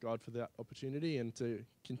just praise God for that opportunity and to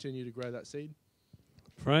continue to grow that seed.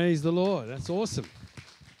 Praise the Lord. That's awesome.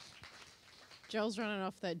 Joel's running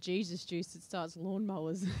off that Jesus juice that starts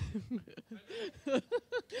lawnmowers.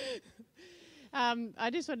 I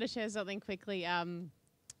just wanted to share something quickly.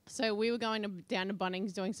 So we were going down to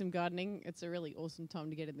Bunnings doing some gardening. It's a really awesome time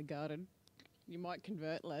to get in the garden. You might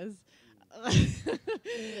convert, Les.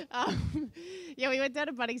 Yeah, we went down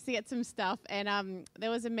to Bunnings to get some stuff, and there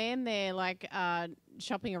was a man there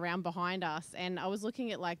shopping around behind us, and I was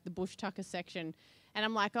looking at the bush tucker section, and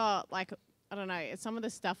I'm like, I don't know, some of the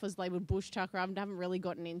stuff was labeled bush tucker. I haven't really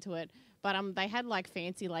gotten into it, but they had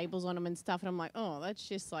fancy labels on them and stuff, and I'm like, oh, that's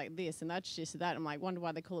just like this and that's just that. I'm like, wonder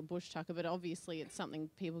why they call it bush tucker, but obviously it's something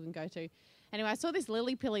people can go to. Anyway, I saw this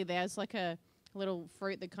lily pilly there. It's like a little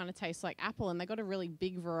fruit that kind of tastes like apple, and they got a really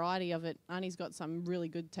big variety of it. Aunie's got some really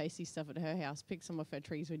good tasty stuff at her house. Pick some off her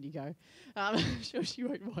trees when you go. I'm sure she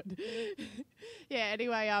won't mind. Yeah,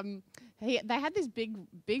 anyway, they had this big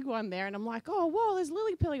one there, and I'm like, oh, whoa, there's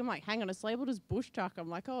lily pilly. I'm like, hang on, it's labelled as bush tucker. I'm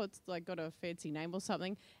like, oh, it's got a fancy name or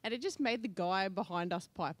something. And it just made the guy behind us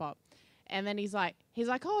pipe up. And then he's like,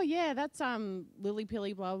 oh yeah, that's lily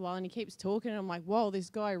pilly, blah, blah, blah. And he keeps talking. And I'm like, whoa, this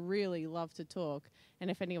guy really loves to talk. And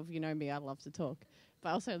if any of you know me, I love to talk, but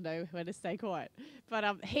I also know when to stay quiet.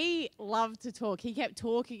 But he loved to talk. He kept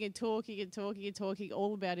talking and talking and talking and talking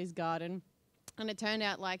all about his garden. And it turned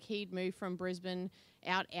out he'd moved from Brisbane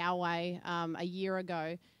out our way a year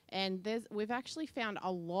ago. And we've actually found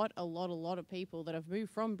a lot of people that have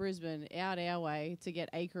moved from Brisbane out our way to get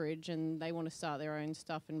acreage, and they want to start their own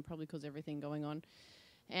stuff, and probably because everything going on.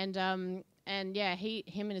 And yeah,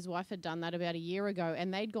 him and his wife had done that about a year ago,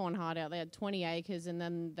 and they'd gone hard out. They had 20 acres, and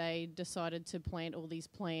then they decided to plant all these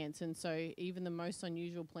plants. And so even the most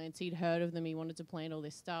unusual plants, he'd heard of them. He wanted to plant all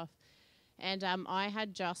this stuff. And I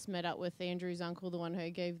had just met up with Andrew's uncle, the one who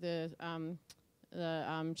gave the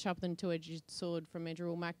sharpened two-edged sword from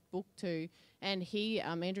Andrew Womack book to, and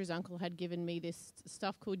Andrew's uncle had given me this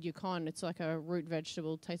stuff called yukon. It's like a root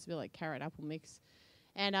vegetable, tastes a bit like carrot apple mix,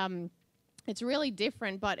 and it's really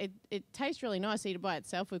different, but it tastes really nice. Eat it by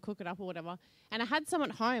itself, we cook it up or whatever. And I had some at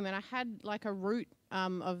home, and I had a root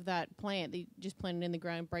of that plant. They just plant it in the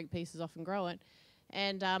ground, break pieces off, and grow it.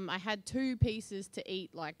 And I had 2 pieces to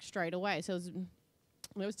eat straight away. So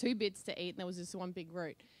there was 2 bits to eat, and there was this one big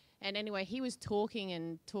root. And anyway, he was talking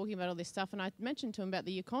about all this stuff, and I mentioned to him about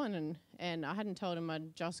the yukon, and I hadn't told him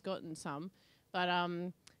I'd just gotten some. But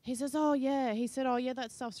he says, oh, yeah. He said, oh, yeah,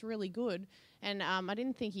 that stuff's really good. And I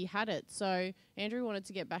didn't think he had it. So Andrew wanted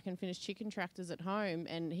to get back and finish chicken tractors at home,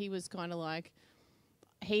 and he was kind of like,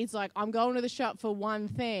 he's like, I'm going to the shop for one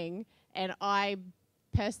thing, and I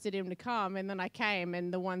pestered him to come, and then I came,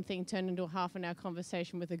 and the one thing turned into a half an hour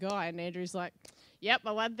conversation with a guy, and Andrew's like, yep,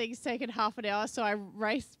 my one thing's taken half an hour, so I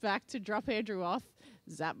raced back to drop Andrew off,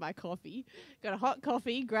 zap my coffee, got a hot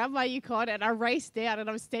coffee, grabbed my Yukon, and I raced down, and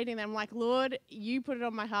I'm standing there, I'm like, Lord, you put it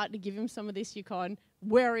on my heart to give him some of this Yukon,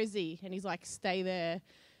 where is he? And he's like, stay there.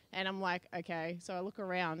 And I'm like, okay. So I look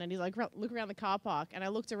around, and he's like, look around the car park. And I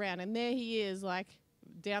looked around, and there he is, like,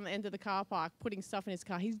 down the end of the car park, putting stuff in his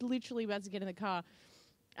car. He's literally about to get in the car.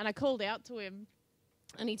 And I called out to him,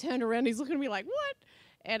 and he turned around, he's looking at me like, what?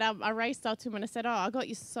 And I raced up to him, and I said, oh, I got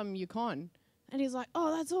you some Yukon. And he's like,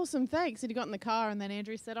 oh, that's awesome, thanks. And he got in the car, and then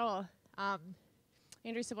Andrew said,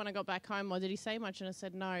 Andrew said when I got back home, did he say much? And I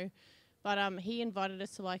said, no. But he invited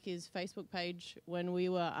us to, like, his Facebook page when we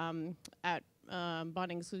were at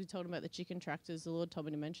Bunnings, because we told him about the chicken tractors. The Lord told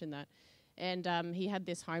me to mention that. And he had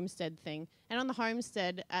this homestead thing. And on the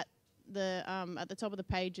homestead, at the top of the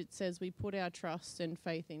page, it says, we put our trust and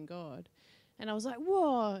faith in God. And I was like,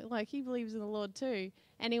 whoa, like, he believes in the Lord too.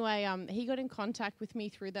 Anyway, he got in contact with me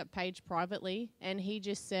through that page privately, and he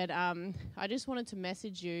just said, I just wanted to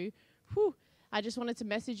message you. I just wanted to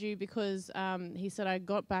message you because he said, I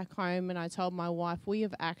got back home and I told my wife, we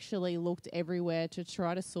have actually looked everywhere to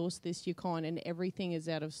try to source this Yukon, and everything is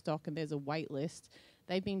out of stock and there's a wait list.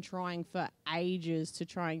 They've been trying for ages to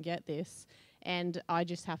try and get this, and I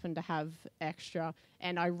just happened to have extra,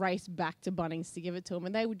 and I raced back to Bunnings to give it to them,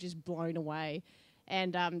 and they were just blown away.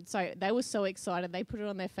 And so they were so excited. They put it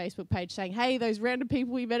on their Facebook page saying, hey, those random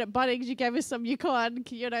people we met at Bunnings, you gave us some Yukon,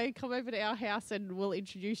 come over to our house and we'll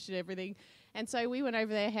introduce you to everything. And so we went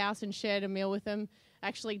over their house and shared a meal with them.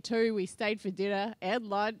 Actually, 2, we stayed for dinner and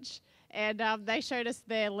lunch. And they showed us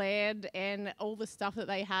their land and all the stuff that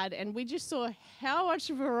they had. And we just saw how much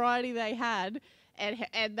variety they had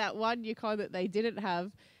and that one Yukon that they didn't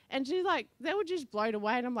have. And she's like, they were just blown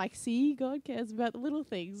away. And I'm like, see, God cares about the little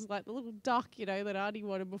things, like the little duck, that Auntie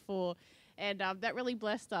wanted before. And that really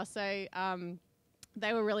blessed us. So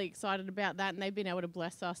they were really excited about that. And they've been able to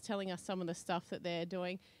bless us, telling us some of the stuff that they're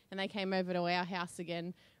doing. And they came over to our house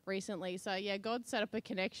again recently. So, yeah, God set up a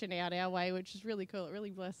connection out our way, which is really cool. It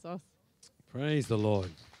really blessed us. Praise the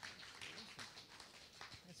Lord.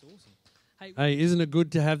 That's awesome. Hey, isn't it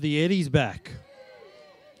good to have the Eddies back?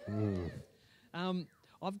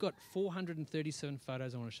 I've got 437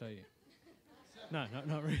 photos I want to show you. No,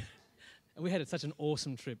 not really. We had such an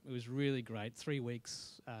awesome trip. It was really great. 3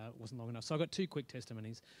 weeks wasn't long enough. So I got 2 quick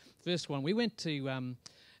testimonies. First one, we went to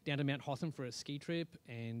down to Mount Hotham for a ski trip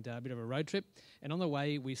and a bit of a road trip. And on the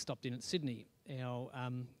way, we stopped in at Sydney. Now,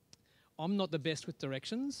 I'm not the best with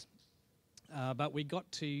directions, but we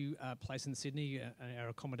got to a place in Sydney, our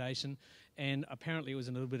accommodation, and apparently it was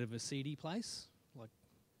a little bit of a seedy place. Like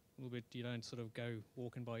a little bit, you don't sort of go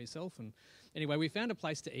walking by yourself. And anyway, we found a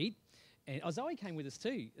place to eat. And Zoe came with us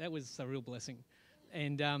too. That was a real blessing.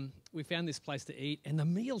 And we found this place to eat, and the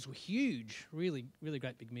meals were huge, really, really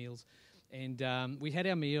great big meals. And we had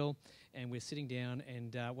our meal, and we're sitting down,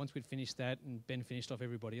 and once we'd finished that, and Ben finished off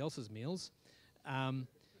everybody else's meals,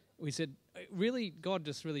 we said, really, God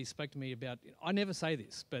just really spoke to me about, I never say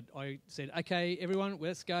this, but I said, okay, everyone,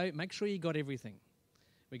 let's go. Make sure you got everything.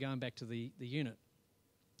 We're going back to the unit.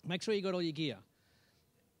 Make sure you got all your gear.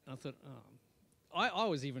 And I thought, I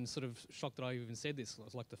was even sort of shocked that I even said this. I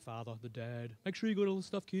was like the father, the dad. Make sure you got all the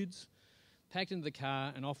stuff, kids. Packed into the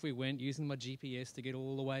car, and off we went, using my GPS to get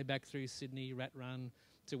all the way back through Sydney, Rat Run,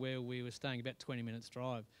 to where we were staying, about 20 minutes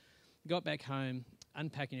drive. Got back home,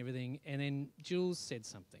 unpacking everything, and then Jules said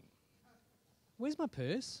something. Where's my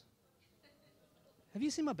purse? Have you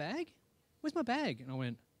seen my bag? Where's my bag? And I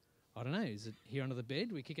went, I don't know, is it here under the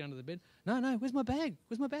bed? We kick it under the bed. No, where's my bag?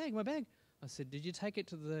 Where's my bag? My bag. I said, did you take it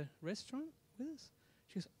to the restaurant with us?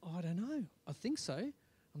 She goes, oh, I don't know. I think so.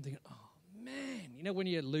 I'm thinking, oh, man. When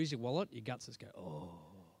you lose your wallet, your guts just go, oh.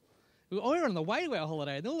 We were on the way to our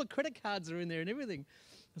holiday, and all the credit cards are in there and everything.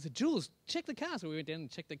 I said, Jules, check the car. So we went down and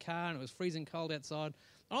checked the car, and it was freezing cold outside.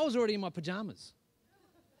 I was already in my pyjamas.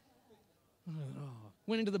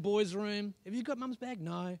 Went into the boys' room. Have you got Mum's bag?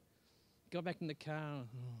 No. Got back in the car.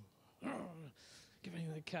 Get back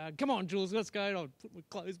in the car. Come on, Jules, let's go. I'll put my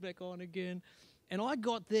clothes back on again. And I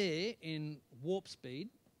got there in warp speed.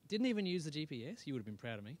 Didn't even use the GPS. You would have been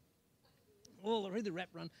proud of me. All through the Rat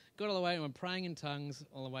Run. Got all the way, and I'm praying in tongues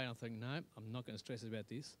all the way. And I think, no, I'm not going to stress about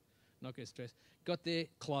this. Not going to stress. Got there,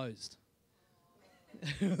 closed.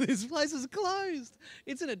 This place is closed.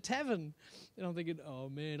 It's in a tavern. And I'm thinking, oh,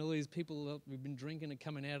 man, all these people that we've been drinking are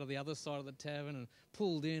coming out of the other side of the tavern and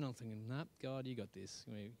pulled in. I'm thinking, no, God, you got this.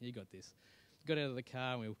 You got this. Got out of the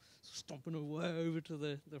car, and we were stomping away over to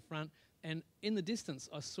the front. And in the distance,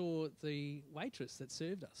 I saw the waitress that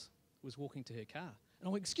served us was walking to her car. And I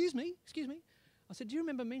went, excuse me. I said, do you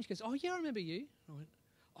remember me? And she goes, oh, yeah, I remember you. I went,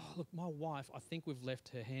 oh, look, my wife, I think we've left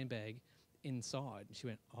her handbag inside. And she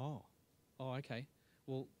went, oh, okay.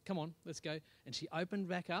 Well, come on, let's go. And she opened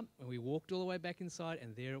back up, and we walked all the way back inside,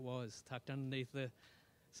 and there it was, tucked underneath the...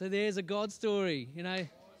 So there's a God story, you know.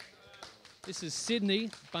 This is Sydney,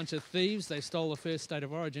 a bunch of thieves. They stole the first state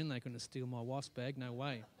of origin. They couldn't steal my wife's bag, no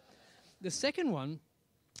way. The second one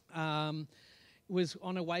was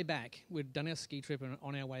on our way back. We'd done our ski trip, and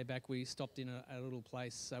on our way back, we stopped in a little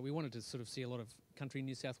place. We wanted to sort of see a lot of country in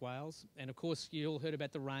New South Wales. And, of course, you all heard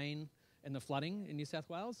about the rain and the flooding in New South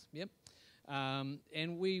Wales. Yep.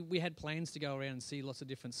 And we had plans to go around and see lots of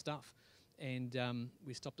different stuff. And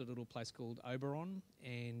we stopped at a little place called Oberon.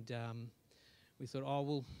 And we thought, oh,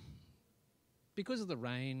 well, because of the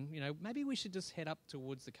rain, you know, maybe we should just head up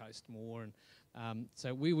towards the coast more. And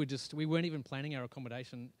so we weren't even planning our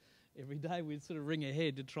accommodation. Every day we'd sort of ring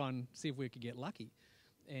ahead to try and see if we could get lucky.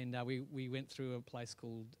 And we went through a place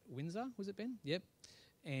called Windsor, was it, Ben? Yep.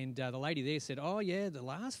 And the lady there said, oh, yeah, the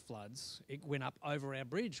last floods, it went up over our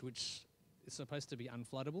bridge, which is supposed to be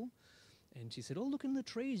unfloodable. And she said, oh, look in the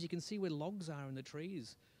trees. You can see where logs are in the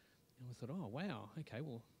trees. And we thought, oh, wow, okay,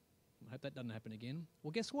 well, I hope that doesn't happen again.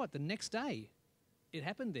 Well, guess what? The next day, it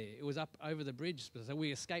happened there. It was up over the bridge, so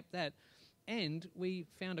we escaped that. And we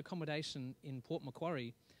found accommodation in Port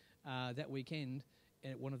Macquarie that weekend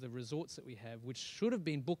at one of the resorts that we have, which should have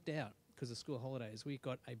been booked out because of school holidays. We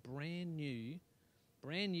got a brand new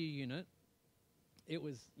unit. It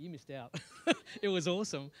was, you missed out. It was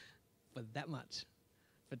awesome for that much,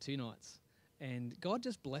 for 2 nights. And God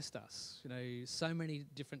just blessed us, you know, so many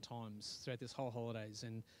different times throughout this whole holidays.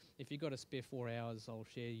 And if you've got a spare 4 hours, I'll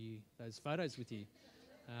share you those photos with you.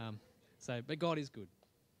 But God is good.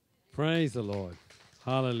 Praise the Lord.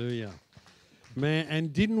 Hallelujah. Man,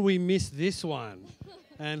 and didn't we miss this one?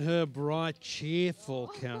 And her bright,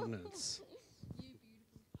 cheerful countenance.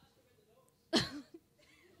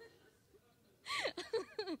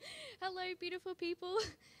 Hello, beautiful people.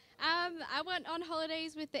 I went on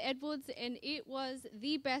holidays with the Edwards, and it was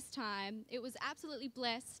the best time. It was absolutely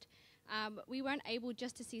blessed. We weren't able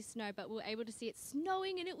just to see snow, but we were able to see it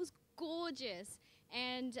snowing, and it was gorgeous.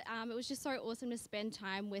 And it was just so awesome to spend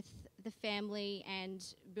time with the family and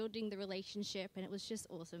building the relationship, and it was just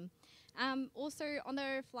awesome. Also, on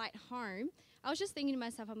the flight home, I was just thinking to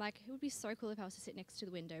myself, I'm like, it would be so cool if I was to sit next to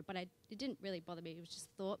the window, but it didn't really bother me. It was just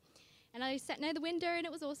a thought. And I sat near the window, and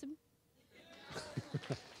it was awesome.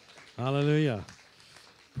 Hallelujah.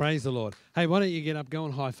 Praise the Lord. Hey, why don't you get up, go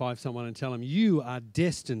and high-five someone and tell them you are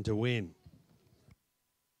destined to win.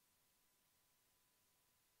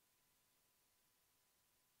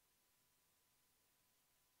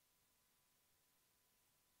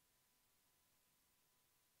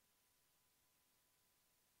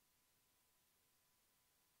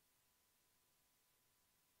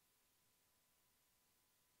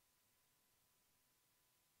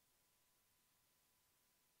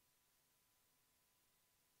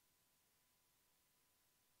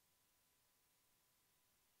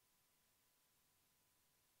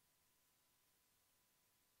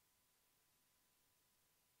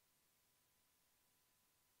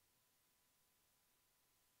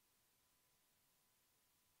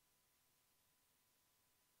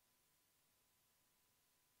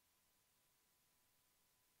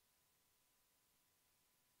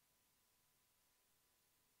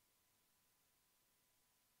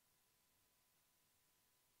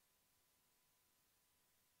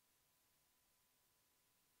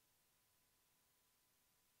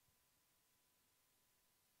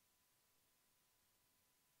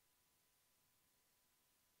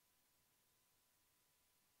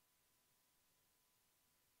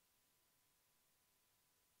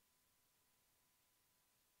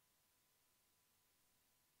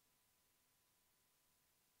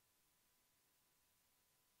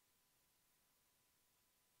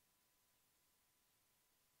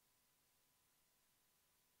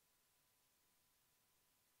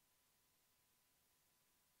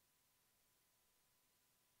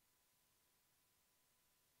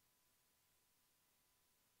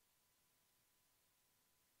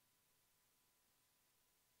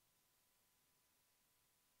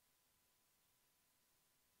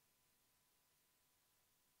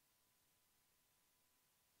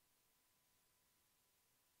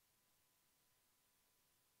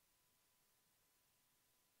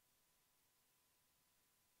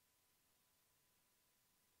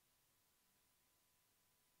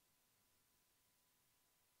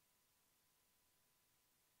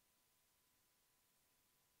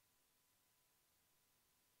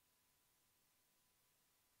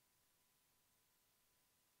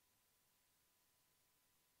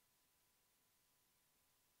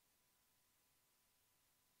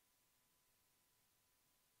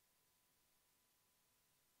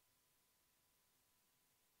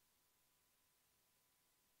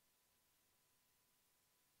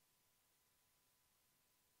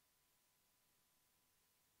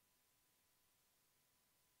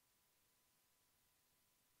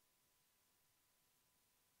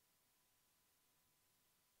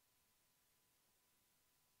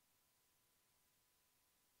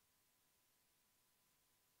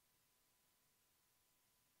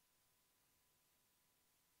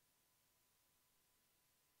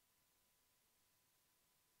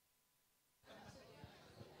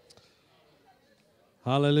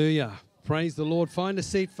 Hallelujah. Praise the Lord. Find a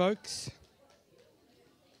seat, folks.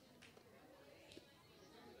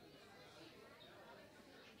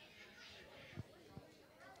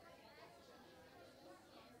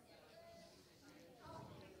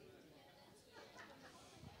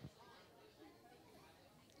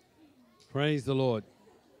 Praise the Lord.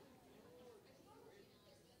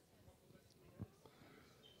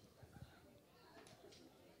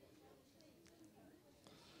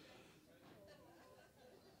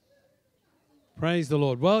 Praise the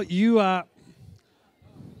Lord. Well, you are...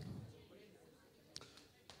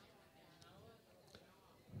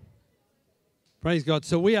 Praise God.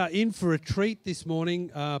 So we are in for a treat this morning.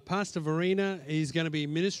 Pastor Verena is going to be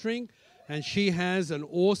ministering, and she has an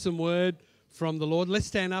awesome word from the Lord. Let's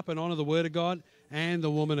stand up and honor the word of God and the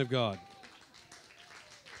woman of God.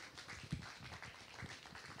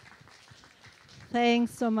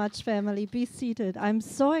 Thanks so much, family. Be seated. I'm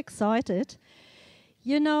so excited.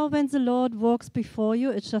 You know, when the Lord walks before you,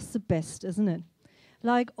 it's just the best, isn't it?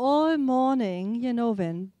 Like all morning, you know,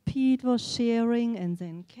 when Pete was sharing and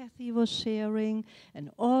then Kathy was sharing and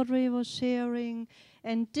Audrey was sharing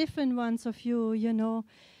and different ones of you, you know,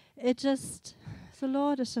 the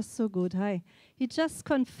Lord is just so good, hey? He just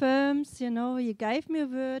confirms, you know, He gave me a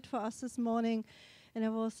word for us this morning and I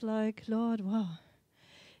was like, Lord, wow.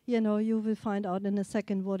 You know, you will find out in a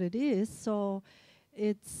second what it is. So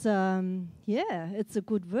it's, it's a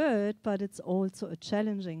good word, but it's also a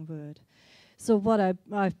challenging word. So what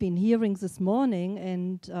I've been hearing this morning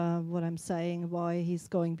and what I'm saying why He's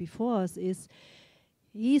going before us is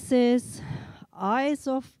He says, eyes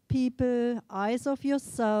of people, eyes of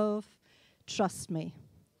yourself, trust me.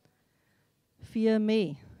 Fear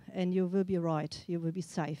me, and you will be right. You will be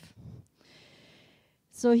safe.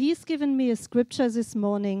 So He's given me a scripture this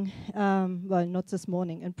morning, well, not this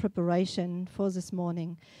morning, in preparation for this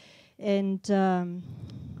morning. And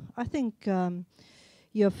I think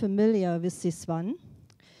you're familiar with this one.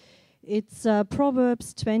 It's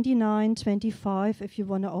Proverbs 29:25, if you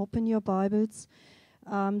want to open your Bibles.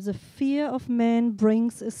 The fear of man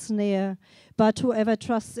brings a snare, but whoever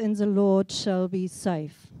trusts in the Lord shall be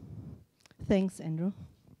safe. Thanks, Andrew.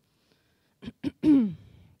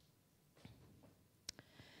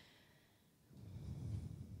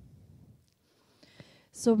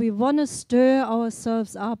 So we want to stir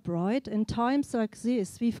ourselves up, right? In times like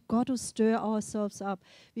this, we've got to stir ourselves up.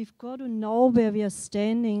 We've got to know where we are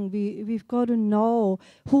standing. We've got to know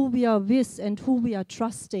who we are with and who we are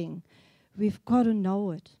trusting. We've got to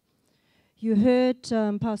know it. You heard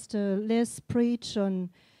Pastor Les preach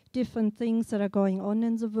on different things that are going on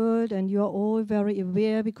in the world, and you're all very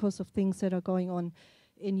aware because of things that are going on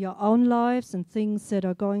in your own lives and things that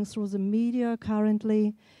are going through the media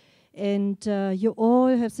currently. And you all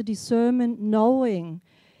have the discernment knowing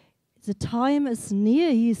the time is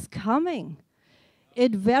near, He is coming.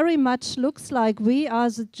 It very much looks like we are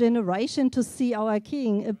the generation to see our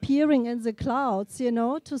King appearing in the clouds, you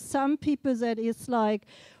know. To some people that is like,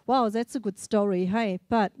 wow, that's a good story, hey.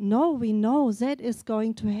 But no, we know that is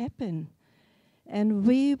going to happen. And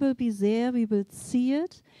we will be there, we will see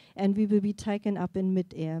it, and we will be taken up in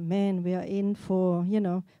midair. Man, we are in for, you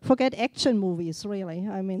know, forget action movies, really.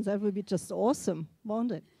 I mean, that would be just awesome,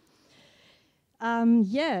 won't it?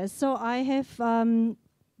 So I have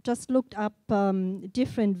just looked up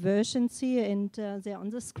different versions here, and they're on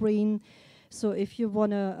the screen. So if you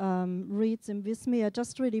want to read them with me, I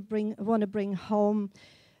just really want to bring home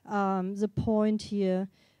the point here.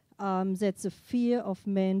 That the fear of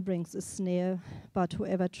man brings a snare, but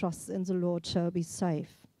whoever trusts in the Lord shall be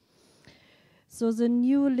safe. So the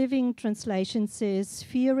New Living Translation says,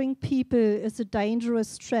 fearing people is a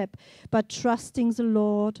dangerous trap, but trusting the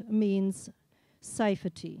Lord means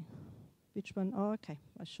safety. Which one? Oh, okay,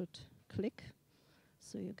 I should click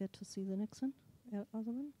so you get to see the next one.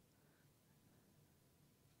 Other one?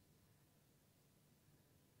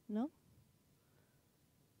 No?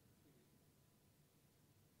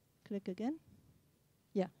 Click again.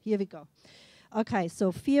 Yeah, here we go. Okay,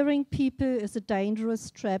 so fearing people is a dangerous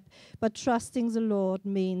trap, but trusting the Lord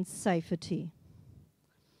means safety.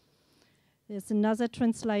 There's another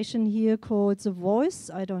translation here called The Voice.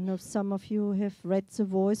 I don't know if some of you have read The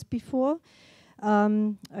Voice before.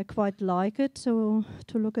 I quite like it to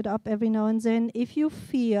look it up every now and then. If you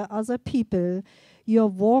fear other people, you're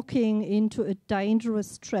walking into a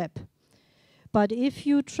dangerous trap. But if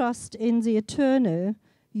you trust in the eternal,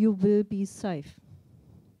 you will be safe.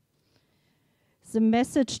 The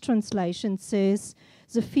Message translation says,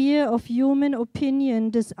 the fear of human opinion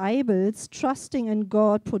disables, trusting in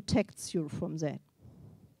God protects you from that.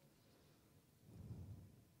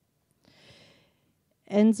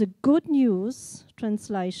 And the Good News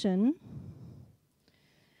translation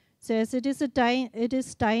says it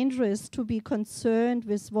is dangerous to be concerned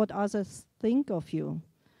with what others think of you.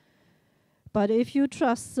 But if you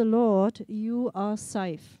trust the Lord, you are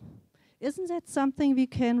safe. Isn't that something we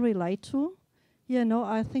can relate to? You know,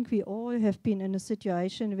 I think we all have been in a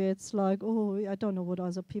situation where it's like, oh, I don't know what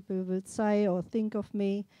other people will say or think of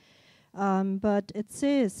me. But it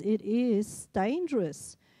says it is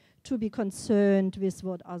dangerous to be concerned with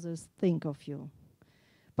what others think of you.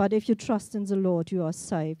 But if you trust in the Lord, you are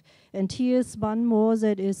safe. And here's one more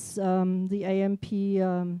that is the AMP,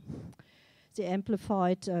 the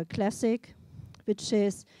Amplified Classic, which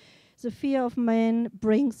says, the fear of man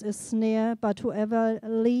brings a snare, but whoever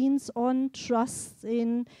leans on, trusts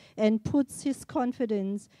in, and puts his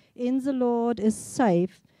confidence in the Lord is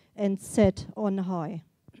safe and set on high.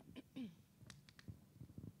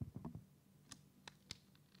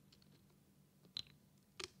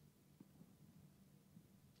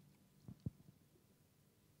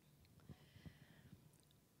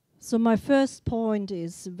 So my first point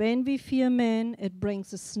is, when we fear man, it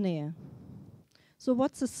brings a snare. So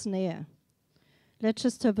what's a snare? Let's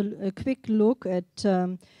just have a quick look at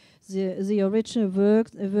the original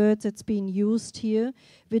word that's been used here,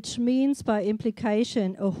 which means by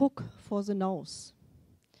implication a hook for the nose.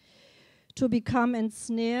 To become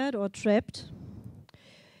ensnared or trapped.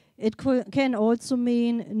 It can also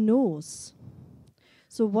mean noose.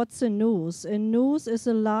 So what's a noose? A noose is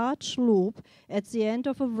a large loop at the end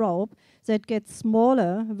of a rope that gets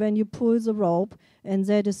smaller when you pull the rope, and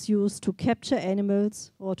that is used to capture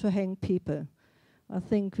animals or to hang people. I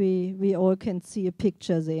think we all can see a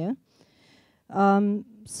picture there.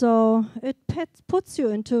 So it puts you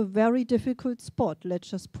into a very difficult spot, let's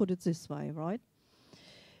just put it this way, right?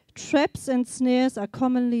 Traps and snares are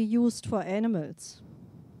commonly used for animals.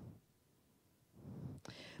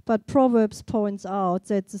 But Proverbs points out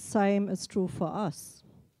that the same is true for us.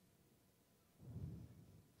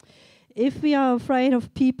 If we are afraid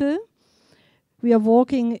of people, we are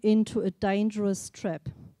walking into a dangerous trap.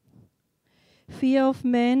 Fear of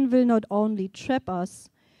man will not only trap us,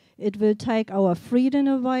 it will take our freedom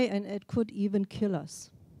away, and it could even kill us.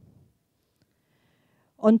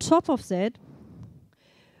 On top of that,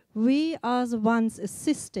 we are the ones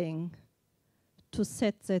assisting to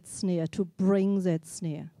set that snare, to bring that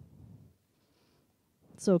snare.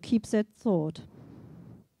 So keep that thought.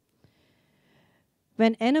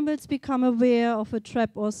 When animals become aware of a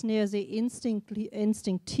trap or snare, they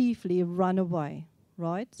instinctively run away,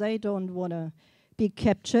 right? They don't want to be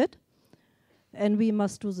captured, and we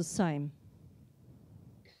must do the same.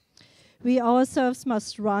 We ourselves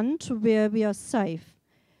must run to where we are safe.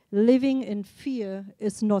 Living in fear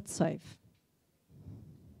is not safe.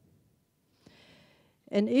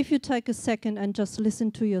 And if you take a second and just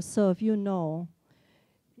listen to yourself, you know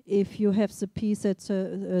if you have the peace that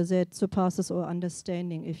surpasses all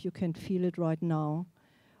understanding, if you can feel it right now,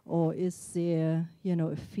 or is there,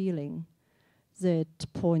 a feeling that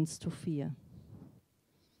points to fear.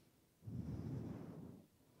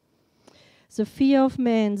 The fear of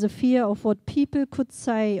man, the fear of what people could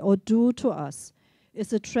say or do to us,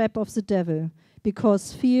 is a trap of the devil,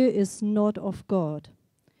 because fear is not of God.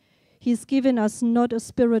 He's given us not a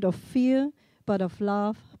spirit of fear, but of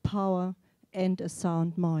love, power, and a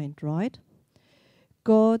sound mind, right?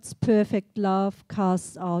 God's perfect love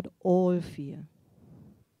casts out all fear.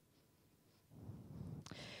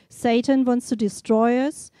 Satan wants to destroy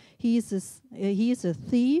us. He is a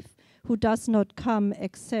thief who does not come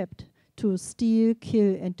except to steal,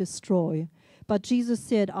 kill, and destroy. But Jesus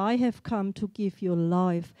said, I have come to give you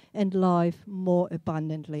life, and life more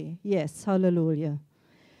abundantly. Yes, hallelujah.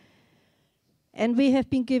 And we have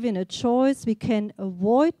been given a choice. We can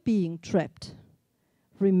avoid being trapped.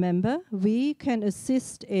 Remember, we can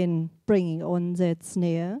assist in bringing on that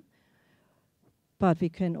snare, but we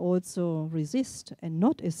can also resist and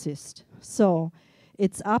not assist. So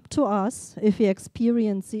it's up to us, if we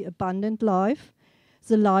experience the abundant life,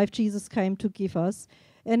 the life Jesus came to give us,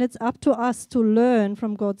 and it's up to us to learn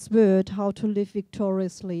from God's word how to live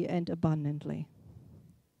victoriously and abundantly.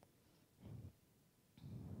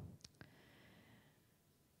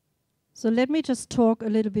 So let me just talk a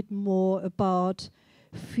little bit more about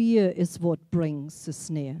fear is what brings the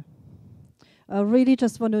snare. I really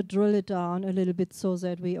just want to drill it down a little bit so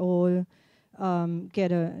that we all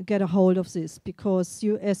get a hold of this, because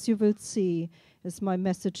as you will see, as my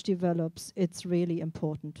message develops, it's really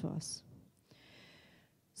important to us.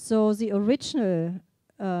 So the original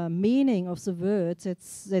meaning of the word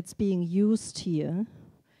that's being used here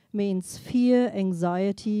means fear,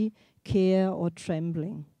 anxiety, care, or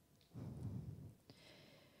trembling.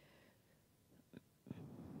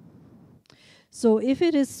 So if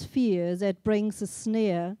it is fear that brings a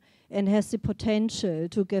snare and has the potential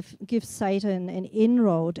to give Satan an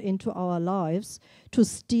inroad into our lives, to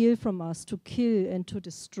steal from us, to kill and to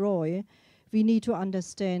destroy, we need to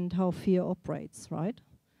understand how fear operates, right?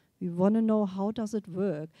 We want to know, how does it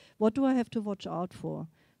work? What do I have to watch out for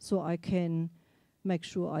so I can make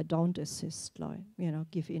sure I don't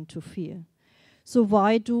give in to fear? So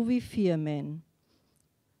why do we fear men?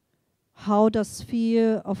 How does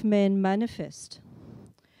fear of men manifest?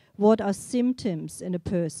 What are symptoms in a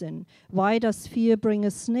person? Why does fear bring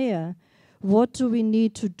a snare? What do we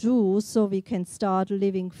need to do so we can start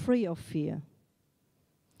living free of fear?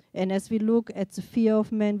 And as we look at the fear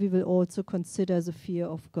of men, we will also consider the fear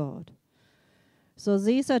of God. So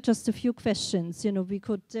these are just a few questions.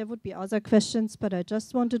 There would be other questions, but I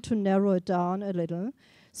just wanted to narrow it down a little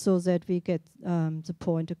so that we get the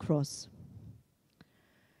point across.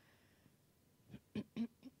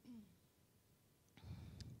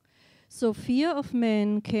 So fear of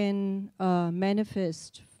men can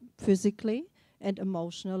manifest physically and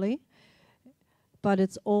emotionally, but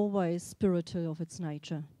it's always spiritual of its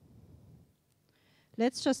nature.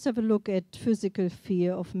 Let's just have a look at physical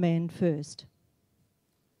fear of men first.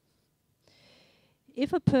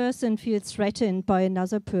 If a person feels threatened by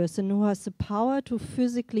another person who has the power to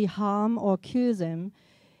physically harm or kill them,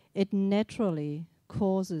 it naturally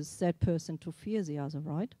causes that person to fear the other,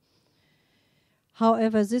 right?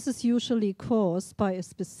 However, this is usually caused by a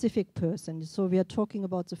specific person. So we are talking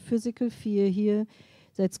about the physical fear here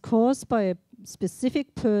that's caused by a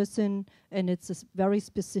specific person, and it's a very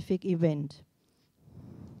specific event.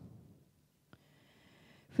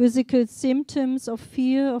 Physical symptoms of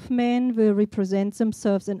fear of men will represent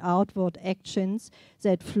themselves in outward actions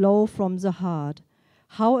that flow from the heart.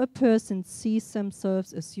 How a person sees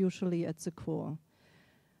themselves is usually at the core.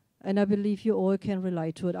 And I believe you all can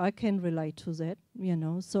relate to it. I can relate to that,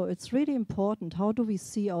 So it's really important. How do we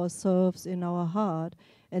see ourselves in our heart?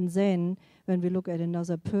 And then when we look at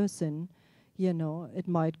another person, it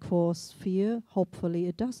might cause fear. Hopefully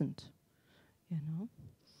it doesn't,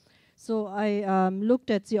 So I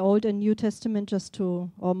looked at the Old and New Testament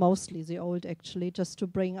or mostly the Old actually, just to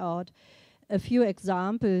bring out a few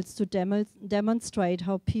examples to demonstrate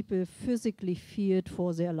how people physically feared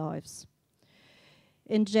for their lives.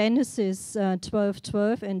 In Genesis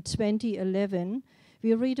 12:12 and 20:11,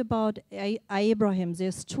 we read about Abraham.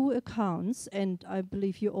 There's two accounts, and I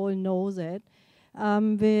believe you all know that,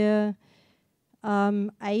 where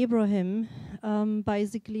Abraham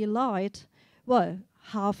basically lied,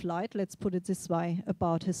 half lied, let's put it this way,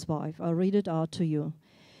 about his wife. I'll read it out to you.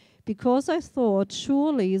 Because I thought,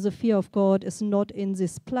 surely the fear of God is not in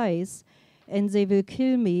this place, and they will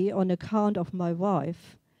kill me on account of my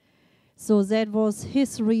wife. So that was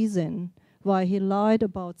his reason why he lied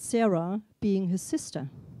about Sarah being his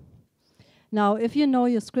sister. Now, if you know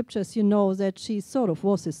your scriptures, you know that she sort of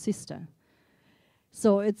was his sister.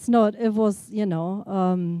 So it was,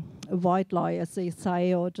 a white lie, as they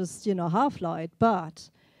say, or just, half lied.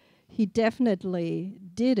 But he definitely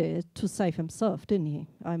did it to save himself, didn't he?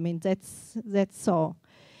 I mean, that's so.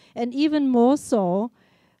 And even more so,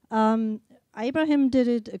 Abraham did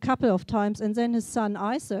it a couple of times, and then his son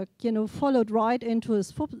Isaac, followed right into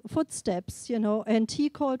his footsteps, and he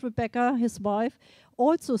called Rebekah, his wife,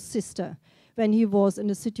 also sister, when he was in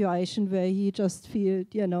a situation where he just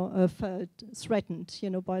felt threatened,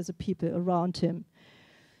 by the people around him.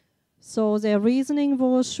 So their reasoning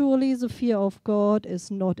was, surely the fear of God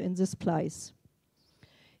is not in this place.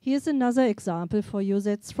 Here's another example for you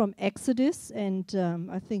that's from Exodus, and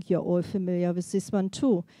I think you're all familiar with this one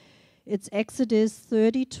too. It's Exodus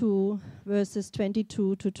 32, verses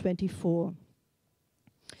 22 to 24.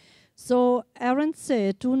 So Aaron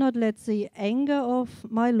said, do not let the anger of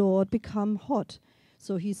my Lord become hot.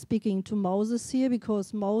 So he's speaking to Moses here,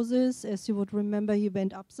 because Moses, as you would remember, he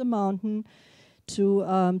went up the mountain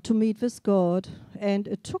to meet with God, and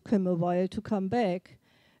it took him a while to come back.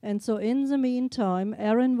 And so in the meantime,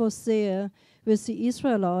 Aaron was there with the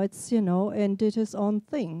Israelites, and did his own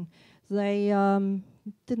thing. They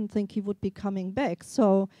didn't think he would be coming back.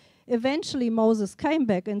 So eventually Moses came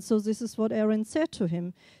back, and so this is what Aaron said to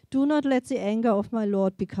him. Do not let the anger of my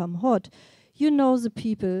Lord become hot. You know the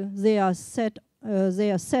people, they are set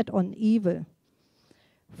on evil.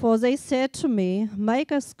 For they said to me,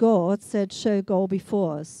 make us gods that shall go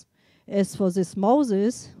before us. As for this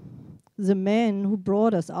Moses, the man who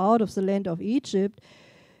brought us out of the land of Egypt,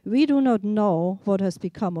 we do not know what has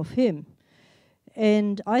become of him.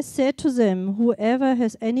 And I said to them, whoever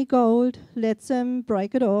has any gold, let them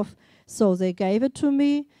break it off. So they gave it to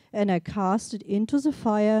me, and I cast it into the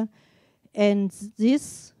fire, and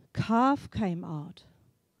this calf came out.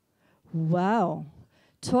 Wow.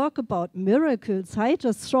 Talk about miracles. I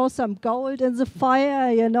just throw some gold in the fire,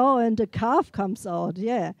 and the calf comes out.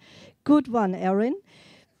 Yeah. Good one, Aaron.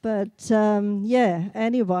 But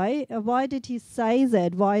anyway, why did he say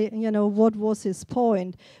that? Why, what was his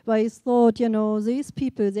point? Well, he thought, these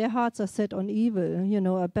people, their hearts are set on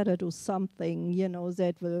evil. I better do something,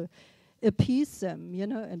 that will appease them,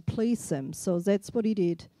 and please them. So that's what he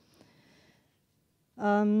did.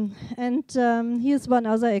 Here's one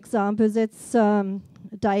other example. That's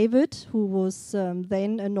David, who was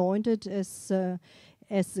then anointed as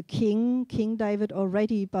the king, King David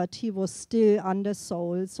already, but he was still under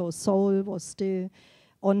Saul, so Saul was still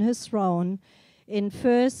on his throne. In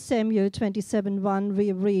 1 Samuel 27:1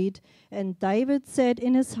 we read, "And David said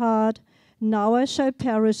in his heart, now I shall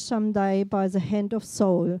perish someday by the hand of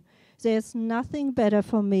Saul. There's nothing better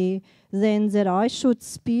for me than that I should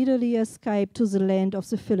speedily escape to the land of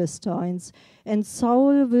the Philistines, and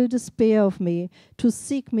Saul will despair of me to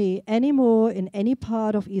seek me any more in any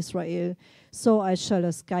part of Israel, so I shall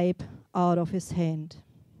escape out of his hand."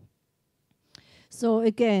 So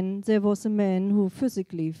again, there was a man who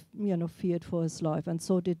physically, feared for his life, and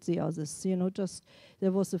so did the others. Just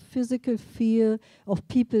there was a physical fear of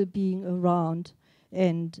people being around,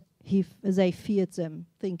 and they feared them,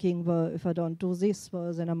 thinking, well, if I don't do this,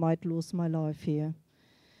 well, then I might lose my life here.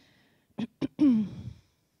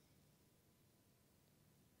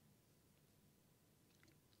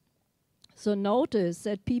 So notice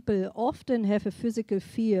that people often have a physical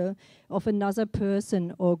fear of another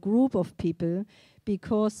person or group of people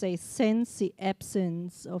because they sense the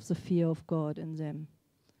absence of the fear of God in them.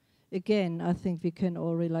 Again, I think we can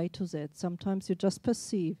all relate to that. Sometimes you just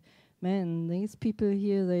perceive, man, these people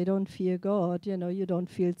here, they don't fear God, you don't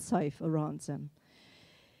feel safe around them.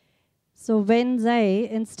 So when they,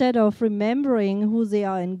 instead of remembering who they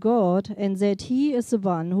are in God and that He is the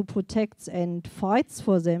one who protects and fights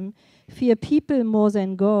for them, fear people more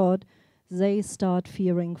than God, they start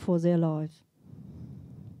fearing for their life.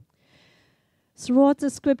 Throughout the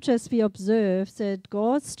scriptures we observe that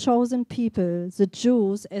God's chosen people, the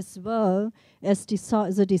Jews as well as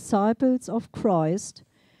the disciples of Christ,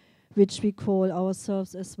 which we call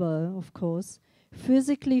ourselves as well, of course,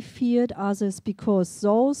 physically feared others because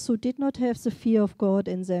those who did not have the fear of God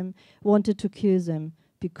in them wanted to kill them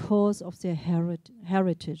because of their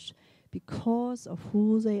heritage, because of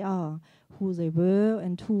who they are, who they were,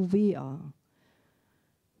 and who we are.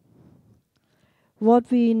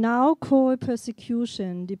 What we now call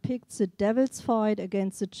persecution depicts the devil's fight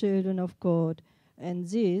against the children of God, and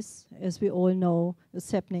this, as we all know,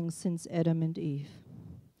 is happening since Adam and Eve.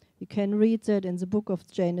 You can read that in the book of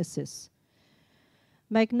Genesis.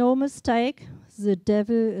 Make no mistake, the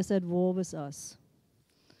devil is at war with us.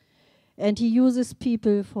 And he uses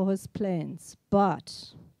people for his plans.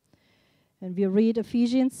 But, and we read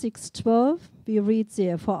Ephesians 6:12, we read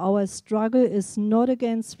there, "For our struggle is not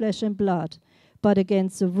against flesh and blood, but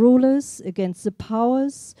against the rulers, against the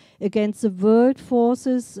powers, against the world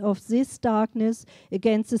forces of this darkness,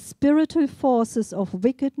 against the spiritual forces of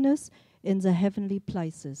wickedness in the heavenly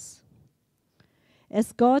places."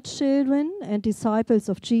 As God's children and disciples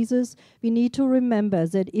of Jesus, we need to remember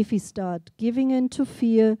that if we start giving in to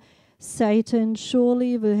fear, Satan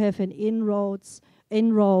surely will have an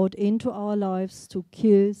inroad into our lives to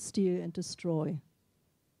kill, steal, and destroy.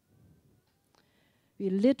 We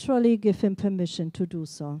literally give him permission to do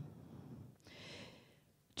so.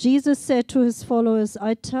 Jesus said to his followers,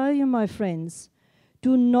 "I tell you, my friends,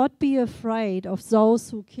 do not be afraid of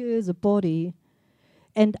those who kill the body,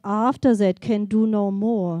 and after that can do no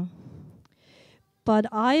more.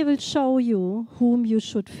 But I will show you whom you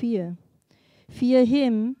should fear. Fear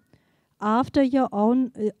him after your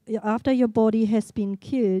body has been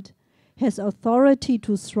killed, has authority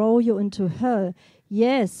to throw you into hell.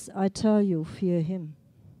 Yes, I tell you, fear him."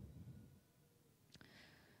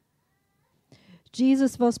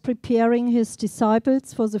 Jesus was preparing his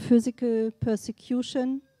disciples for the physical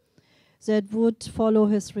persecution that would follow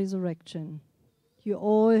his resurrection. You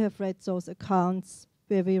all have read those accounts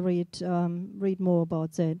where we read more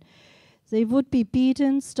about that. They would be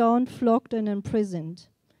beaten, stoned, flogged, and imprisoned.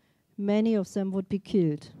 Many of them would be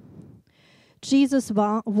killed. Jesus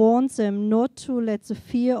warns them not to let the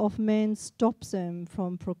fear of man stop them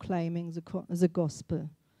from proclaiming the gospel.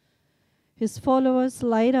 His followers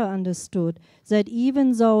later understood that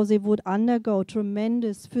even though they would undergo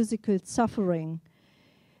tremendous physical suffering,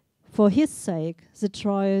 for his sake, the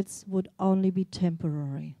trials would only be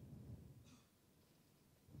temporary.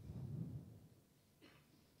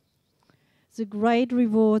 The great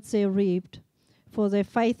rewards they reaped for their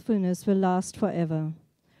faithfulness will last forever.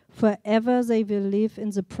 Forever they will live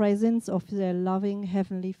in the presence of their loving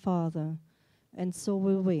Heavenly Father, and so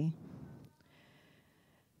will we.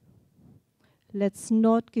 Let's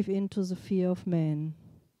not give in to the fear of man.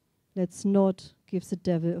 Let's not give the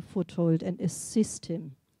devil a foothold and assist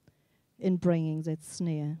him in bringing that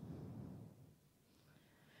snare.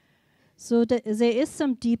 So there is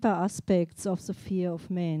some deeper aspects of the fear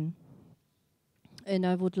of man, and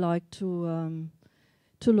I would like to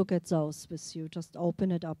look at those with you, just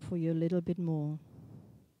open it up for you a little bit more.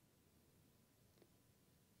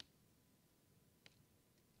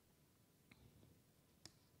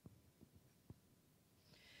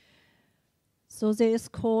 So there is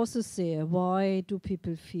causes there. Why do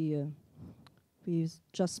people fear? We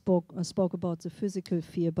just spoke about the physical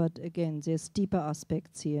fear, but again, there's deeper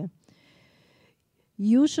aspects here.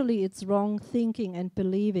 Usually it's wrong thinking and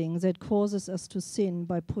believing that causes us to sin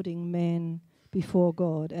by putting man before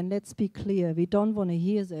God. And let's be clear, we don't want to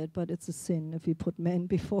hear that, but it's a sin if we put man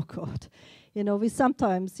before God. You know, we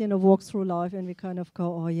sometimes, walk through life and we kind of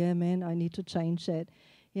go, oh yeah, man, I need to change that.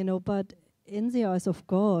 But in the eyes of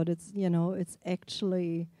God, it's, it's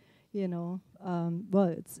actually,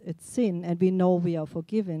 it's sin, and we know we are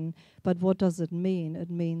forgiven. But what does it mean? It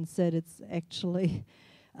means that it's actually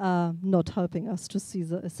not helping us to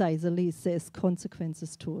say the least. There's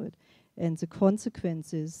consequences to it. And the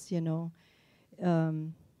consequences,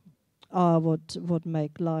 are what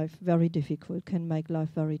make life very difficult, can make life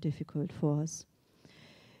very difficult for us.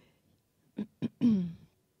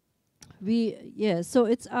 So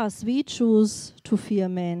it's us. We choose to fear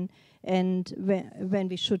man, and when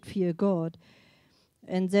we should fear God.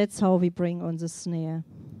 And that's how we bring on the snare.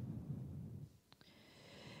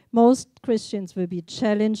 Most Christians will be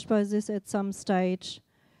challenged by this at some stage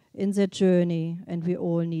in their journey, and we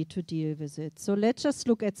all need to deal with it. So let's just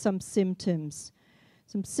look at some symptoms.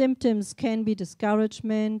 Some symptoms can be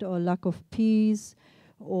discouragement or lack of peace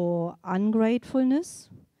or ungratefulness,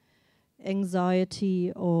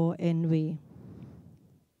 anxiety or envy.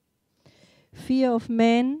 Fear of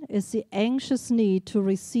man is the anxious need to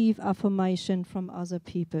receive affirmation from other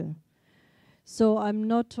people. So I'm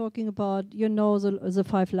not talking about, the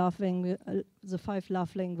five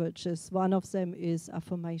love languages. One of them is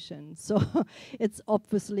affirmation. So it's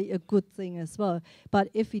obviously a good thing as well. But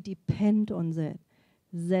if we depend on that,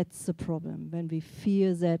 that's the problem. When we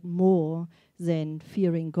fear that more than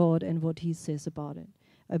fearing God and what He says about it,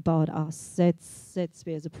 about us, that's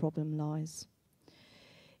where the problem lies.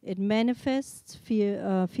 It manifests, fear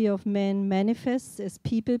of man manifests as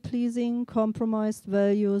people-pleasing, compromised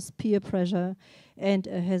values, peer pressure, and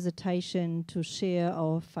a hesitation to share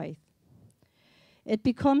our faith. It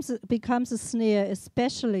becomes a snare,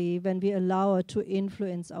 especially when we allow it to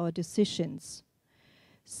influence our decisions.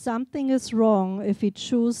 Something is wrong if we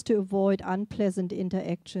choose to avoid unpleasant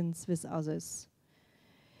interactions with others.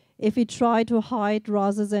 If we try to hide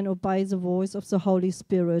rather than obey the voice of the Holy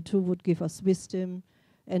Spirit, who would give us wisdom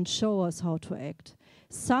and show us how to act.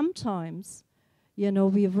 Sometimes,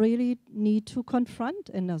 we really need to confront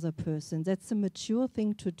another person. That's a mature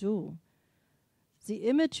thing to do. The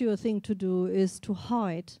immature thing to do is to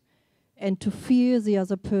hide and to fear the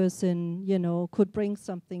other person, could bring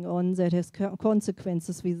something on that has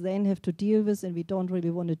consequences we then have to deal with, and we don't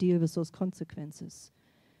really want to deal with those consequences.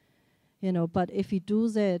 But if we do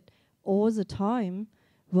that all the time,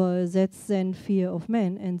 well, that's then fear of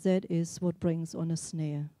man, and that is what brings on a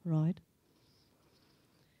snare, right?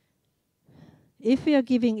 If we are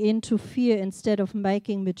giving in to fear instead of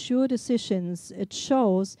making mature decisions, it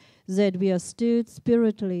shows that we are still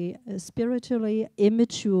spiritually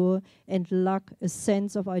immature and lack a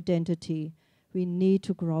sense of identity. We need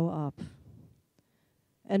to grow up.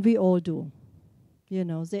 And we all do.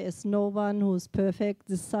 There is no one who's perfect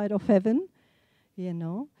this side of heaven,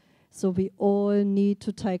 So we all need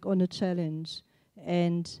to take on a challenge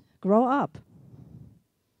and grow up.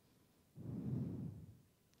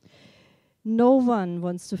 No one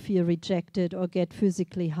wants to feel rejected or get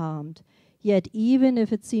physically harmed. Yet even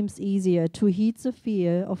if it seems easier to heed the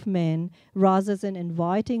fear of man rather than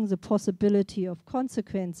inviting the possibility of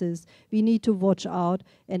consequences, we need to watch out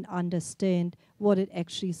and understand what it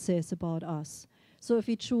actually says about us. So if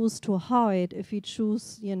we choose to hide, if we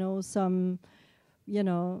choose, some,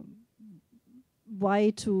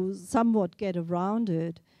 way to somewhat get around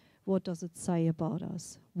it, what does it say about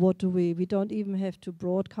us? What do we don't even have to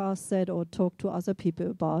broadcast that or talk to other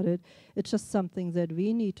people about it. It's just something that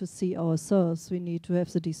we need to see ourselves. We need to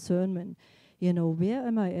have the discernment. Where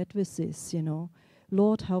am I at with this?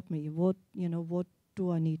 Lord, help me. What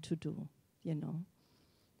do I need to do?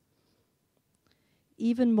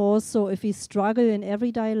 Even more so if we struggle in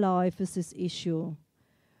everyday life with this issue,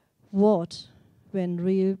 What when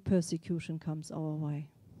real persecution comes our way?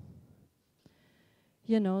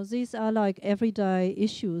 You know, these are like everyday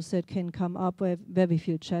issues that can come up where we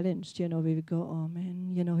feel challenged. You know, we go, oh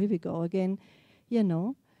man, you know, here we go again, you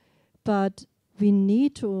know. But we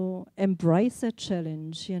need to embrace that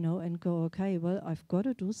challenge, you know, and go, okay, well, I've got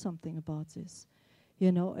to do something about this,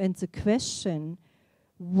 you know. And the question,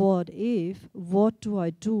 what if, what do I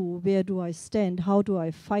do, where do I stand, how do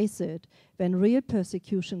I face it when real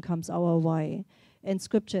persecution comes our way? And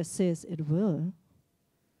Scripture says it will.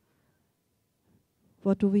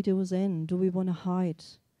 What do we do then? Do we want to hide?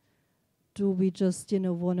 Do we just, you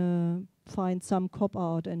know, want to find some cop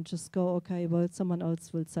out and just go, okay, well, someone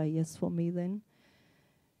else will say yes for me then?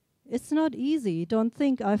 It's not easy. Don't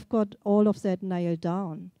think I've got all of that nailed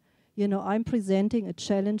down. You know, I'm presenting a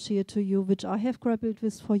challenge here to you which I have grappled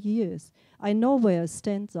with for years. I know where I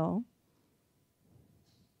stand though.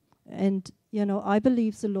 And, you know, I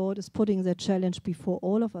believe the Lord is putting that challenge before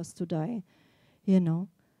all of us today. You know,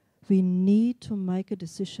 we need to make a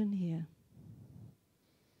decision here.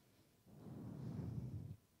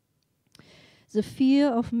 The fear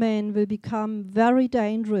of man will become very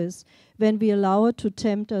dangerous when we allow it to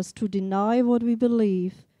tempt us to deny what we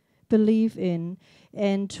believe in,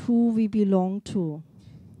 and who we belong to.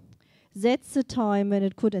 That's the time when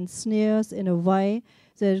it could ensnare us in a way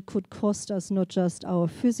that it could cost us not just our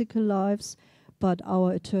physical lives, but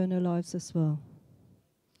our eternal lives as well.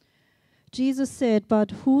 Jesus said,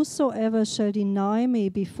 "But whosoever shall deny me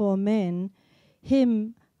before men,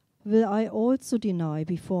 him will I also deny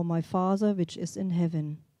before my Father which is in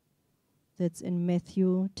heaven." That's in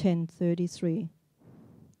Matthew 10:33.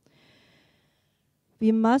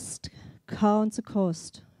 We must count the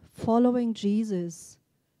cost. Following Jesus,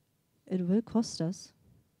 it will cost us.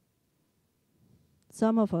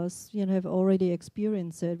 Some of us, you know, have already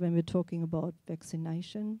experienced it when we're talking about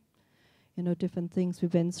vaccination, you know, different things we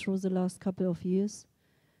went through the last couple of years.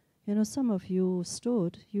 You know, some of you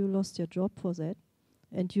you lost your job for that,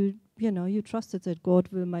 and you trusted that God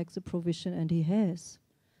will make the provision, and He has.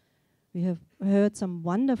 We have heard some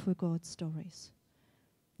wonderful God stories,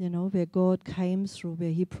 you know, where God came through,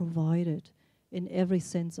 where He provided in every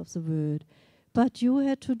sense of the word. But you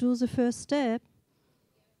had to do the first step.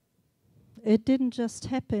 It didn't just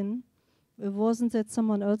happen. It wasn't that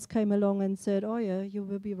someone else came along and said, "Oh yeah, you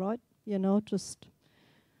will be right," you know, just,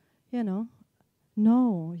 you know.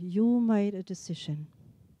 No, you made a decision.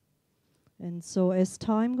 And so as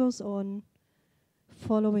time goes on,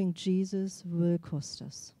 following Jesus will cost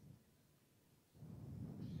us.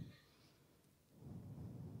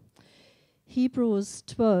 Hebrews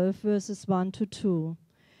 12, verses 1 to 2.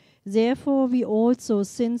 Therefore we also,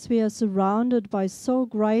 since we are surrounded by so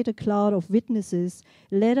great a cloud of witnesses,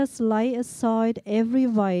 let us lay aside every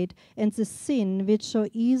weight and the sin which so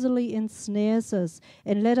easily ensnares us,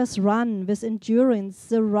 and let us run with endurance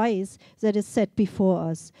the race that is set before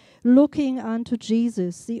us, looking unto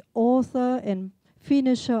Jesus, the author and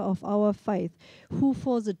finisher of our faith, who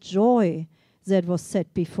for the joy that was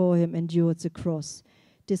set before him endured the cross,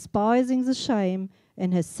 despising the shame,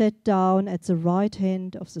 and has sat down at the right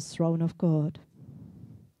hand of the throne of God.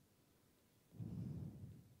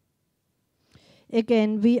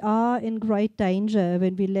 Again, we are in great danger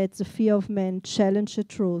when we let the fear of man challenge the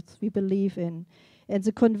truth we believe in and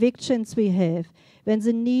the convictions we have, when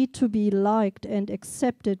the need to be liked and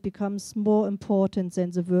accepted becomes more important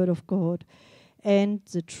than the word of God and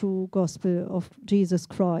the true gospel of Jesus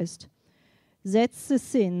Christ. That's the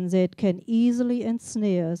sin that can easily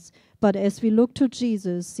ensnare us. But as we look to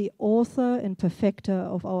Jesus, the author and perfecter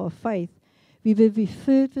of our faith, we will be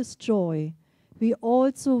filled with joy. We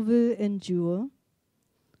also will endure.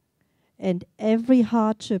 And every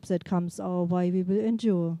hardship that comes our way, we will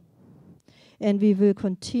endure. And we will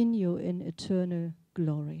continue in eternal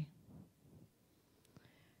glory.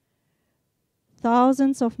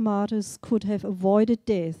 Thousands of martyrs could have avoided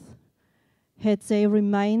death had they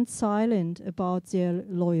remained silent about their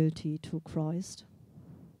loyalty to Christ.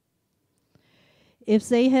 If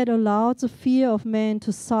they had allowed the fear of man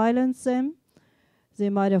to silence them,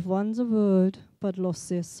 they might have won the world but lost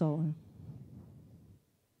their soul.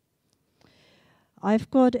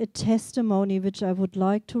 I've got a testimony which I would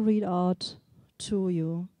like to read out to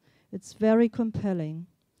you. It's very compelling,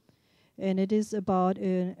 and it is about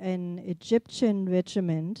an Egyptian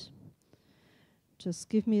regiment. Just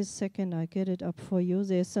give me a second, I get it up for you.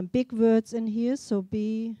 There's some big words in here, so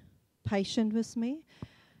be patient with me.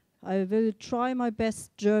 I will try my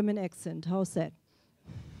best German accent. How's that?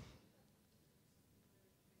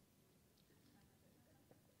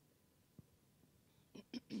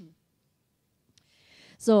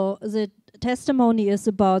 So the testimony is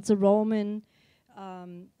about the Roman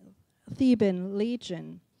Theban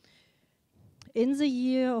legion. In the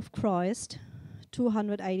year of Christ,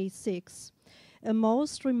 286, a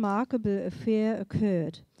most remarkable affair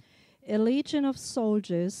occurred. A legion of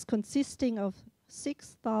soldiers consisting of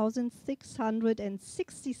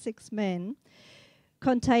 6,666 men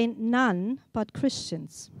contained none but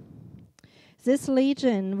Christians. This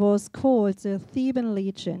legion was called the Theban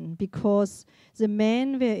Legion because the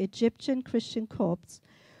men were Egyptian Christian Copts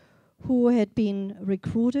who had been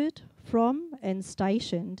recruited from and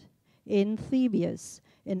stationed in Thebes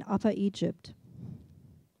in Upper Egypt.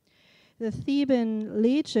 The Theban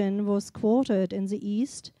Legion was quartered in the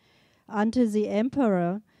east until the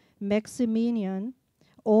Emperor Maximian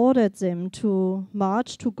ordered them to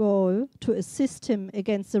march to Gaul to assist him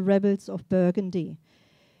against the rebels of Burgundy.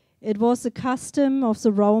 It was the custom of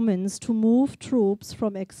the Romans to move troops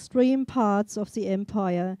from extreme parts of the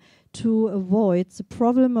empire to avoid the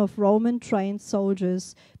problem of Roman-trained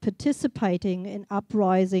soldiers participating in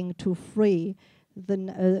uprising to free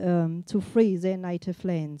their native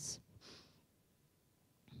lands.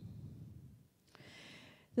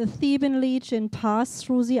 The Theban legion passed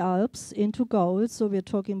through the Alps into Gaul, so we're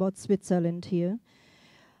talking about Switzerland here,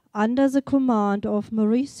 under the command of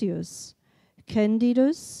Mauritius,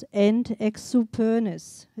 Candidus, and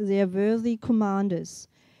Exupernus, their worthy commanders,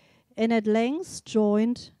 and at length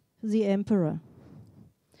joined the emperor.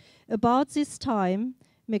 About this time,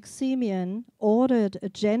 Maximian ordered a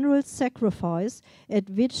general sacrifice at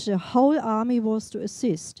which the whole army was to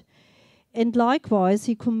assist. And likewise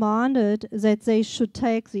he commanded that they should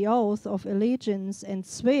take the oath of allegiance and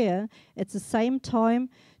swear at the same time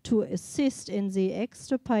to assist in the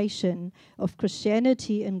extirpation of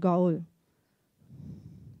Christianity in Gaul.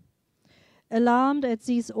 Alarmed at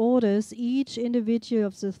these orders, each individual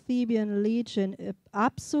of the Theban legion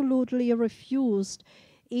absolutely refused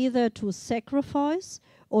either to sacrifice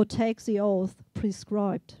or take the oath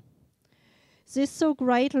prescribed. This so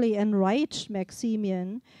greatly enraged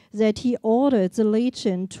Maximian that he ordered the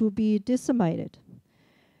legion to be decimated.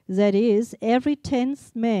 That is, every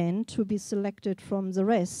 10th man to be selected from the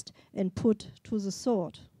rest and put to the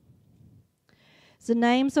sword. The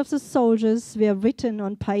names of the soldiers were written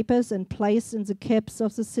on papers and placed in the caps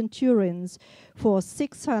of the centurions, for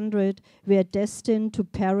 600 were destined to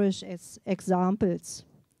perish as examples.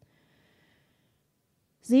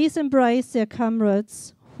 These embraced their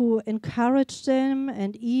comrades, who encouraged them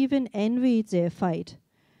and even envied their fate.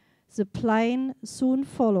 The plain soon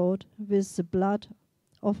followed with the blood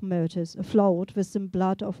of martyrs, flowed with the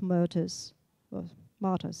blood of martyrs.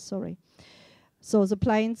 So the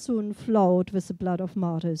plain soon flowed with the blood of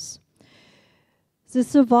martyrs. The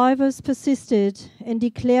survivors persisted in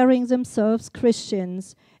declaring themselves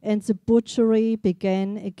Christians, and the butchery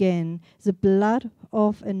began again. The blood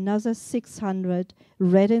of another 600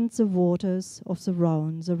 reddened the waters of the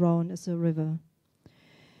Rhone. The Rhone is a river.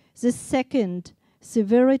 The second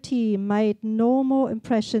severity made no more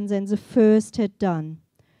impression than the first had done.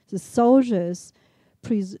 The soldiers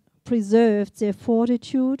preserved their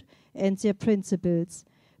fortitude and their principles,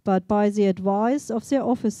 but by the advice of their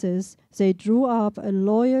officers, they drew up a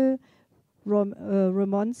loyal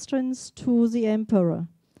remonstrance to the emperor.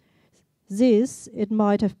 This, it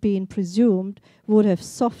might have been presumed, would have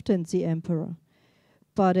softened the emperor,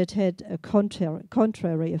 but it had a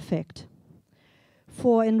contrary effect.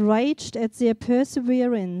 For enraged at their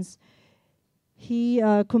perseverance, he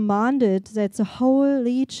commanded that the whole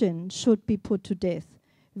legion should be put to death,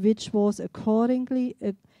 which was accordingly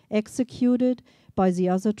executed by the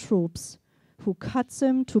other troops, who cut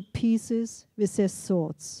them to pieces with their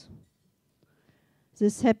swords.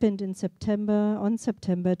 This happened on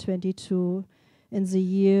September 22, in the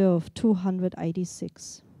year of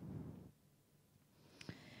 286.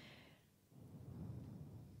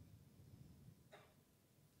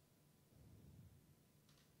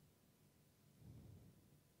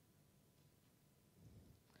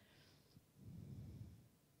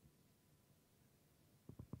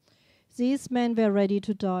 These men were ready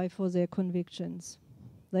to die for their convictions.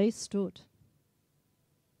 They stood.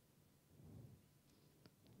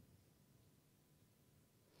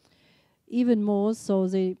 Even more so,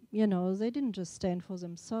 they didn't just stand for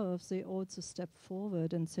themselves, they also stepped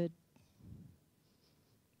forward and said,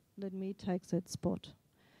 let me take that spot.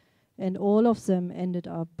 And all of them ended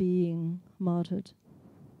up being martyred.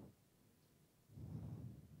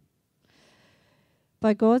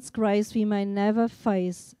 By God's grace, we may never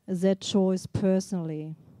face that choice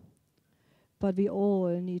personally, but we all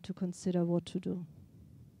need to consider what to do.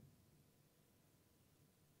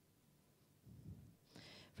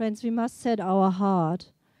 Friends, we must set our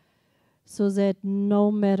heart so that no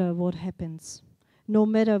matter what happens, no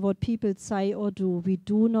matter what people say or do, we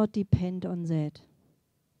do not depend on that.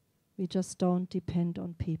 We just don't depend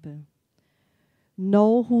on people.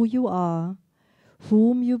 Know who you are,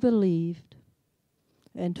 whom you believed,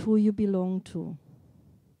 and who you belong to.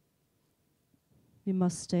 We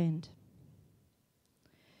must stand.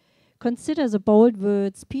 Consider the bold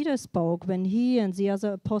words Peter spoke when he and the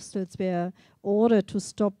other apostles were ordered to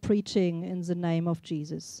stop preaching in the name of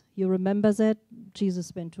Jesus. You remember that?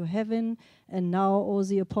 Jesus went to heaven, and now all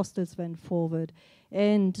the apostles went forward.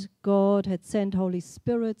 And God had sent Holy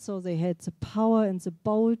Spirit, so they had the power and the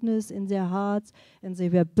boldness in their hearts, and they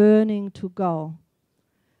were burning to go.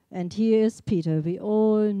 And here is Peter. We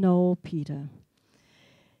all know Peter,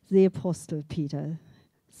 the apostle Peter.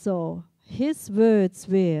 So his words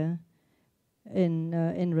were,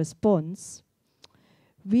 in response,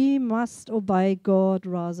 we must obey God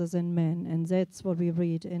rather than men. And that's what we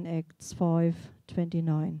read in Acts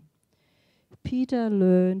 5:29. Peter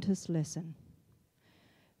learned his lesson.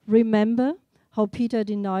 Remember how Peter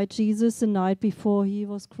denied Jesus the night before he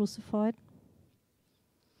was crucified?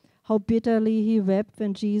 How bitterly he wept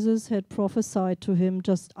when Jesus had prophesied to him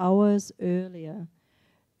just hours earlier.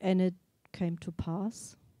 And it came to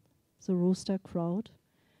pass. The rooster crowed,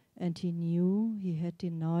 and he knew he had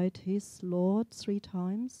denied his Lord 3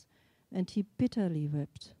 times, and he bitterly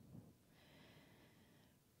wept.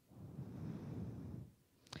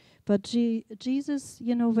 But Jesus,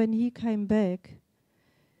 when he came back,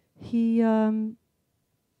 he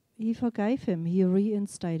forgave him. He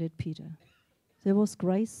reinstated Peter. There was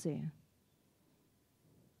grace there.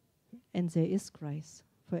 And there is grace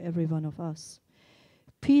for every one of us.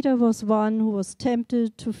 Peter was one who was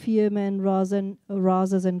tempted to fear men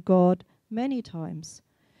rather than God many times.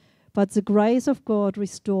 But the grace of God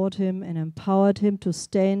restored him and empowered him to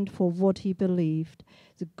stand for what he believed,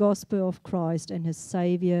 the gospel of Christ and his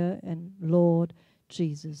Savior and Lord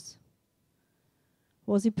Jesus.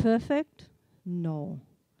 Was he perfect? No.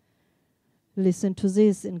 Listen to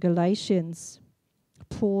this in Galatians.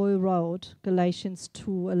 Paul wrote, Galatians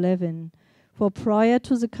 2:11, for prior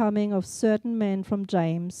to the coming of certain men from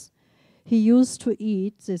James, he used to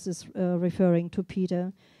eat, this is referring to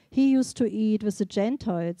Peter, he used to eat with the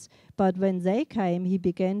Gentiles, but when they came, he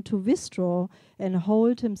began to withdraw and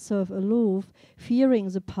hold himself aloof, fearing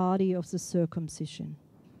the party of the circumcision.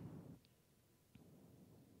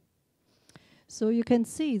 So you can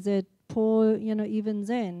see that Paul, even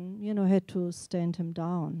then, had to stand him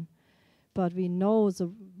down. But we know the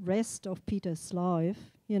rest of Peter's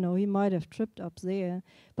life, he might have tripped up there,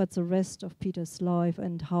 but the rest of Peter's life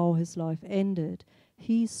and how his life ended,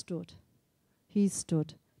 he stood. He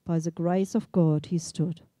stood. By the grace of God, he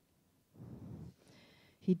stood.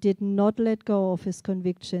 He did not let go of his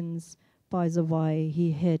convictions by the way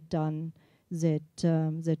he had done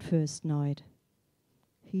that first night.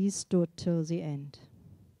 He stood till the end.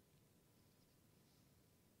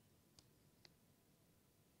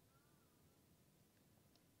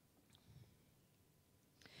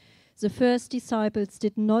 The first disciples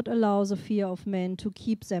did not allow the fear of men to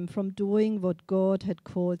keep them from doing what God had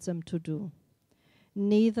called them to do.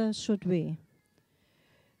 Neither should we.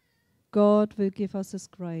 God will give us His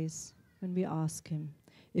grace when we ask Him.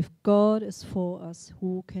 If God is for us,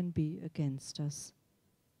 who can be against us?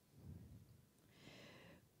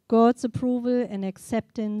 God's approval and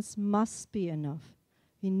acceptance must be enough.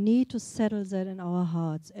 We need to settle that in our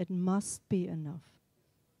hearts. It must be enough.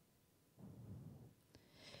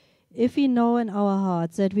 If we know in our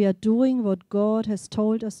hearts that we are doing what God has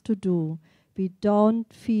told us to do, we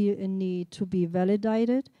don't feel a need to be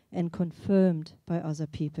validated and confirmed by other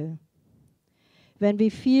people. When we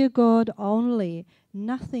fear God only,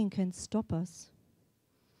 nothing can stop us.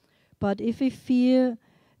 But if the fear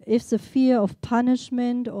of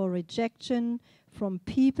punishment or rejection from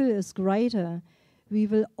people is greater, we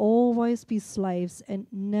will always be slaves and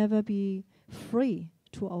never be free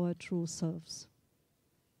to our true selves.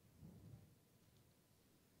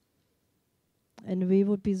 And we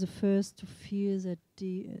would be the first to feel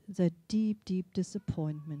that deep, deep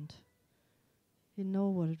disappointment. You know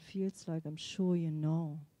what it feels like, I'm sure you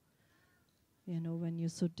know. When you're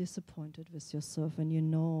so disappointed with yourself and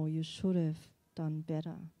you should have done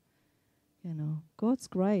better. God's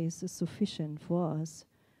grace is sufficient for us.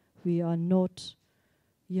 We are not,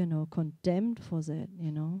 condemned for that,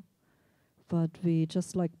 But we,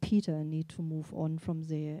 just like Peter, need to move on from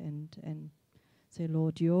there and say,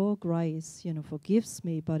 Lord, your grace, forgives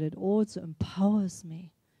me, but it also empowers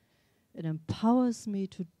me. It empowers me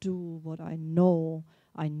to do what I know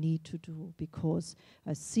I need to do because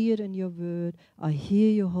I see it in your word. I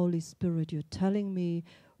hear your Holy Spirit. You're telling me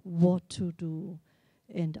what to do,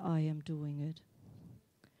 and I am doing it.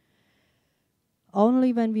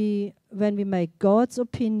 Only when we make God's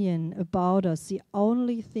opinion about us the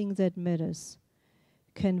only thing that matters,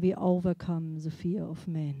 can we overcome the fear of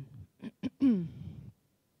man.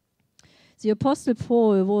 The Apostle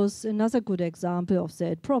Paul was another good example of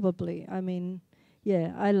that, probably. I mean,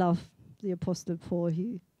 yeah, I love the Apostle Paul.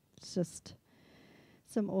 He's just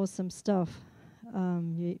some awesome stuff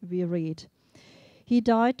we read. He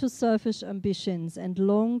died to selfish ambitions and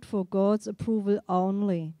longed for God's approval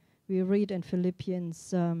only. We read in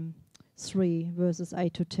Philippians 3, verses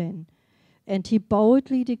 8 to 10. And he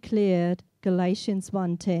boldly declared, Galatians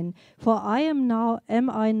 1:10, for am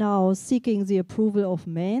I now seeking the approval of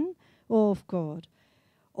men or of God?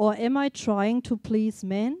 Or am I trying to please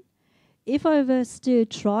men? If I were still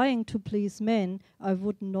trying to please men, I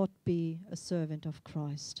would not be a servant of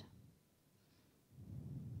Christ.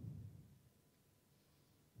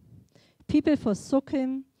 People forsook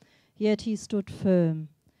him, yet he stood firm.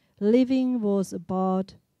 Living was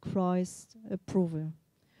about Christ's approval.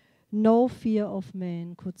 No fear of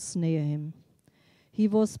man could snare him. He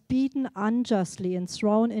was beaten unjustly and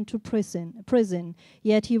thrown into prison,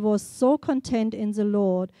 yet he was so content in the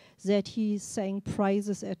Lord that he sang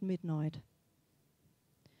praises at midnight.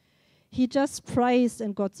 He just praised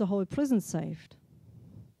and got the whole prison saved.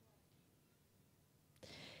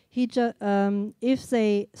 If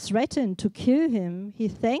they threatened to kill him, he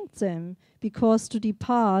thanked them, because to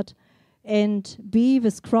depart and be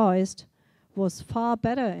with Christ was far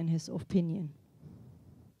better in his opinion.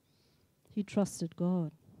 He trusted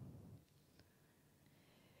God.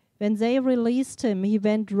 When they released him, he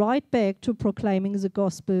went right back to proclaiming the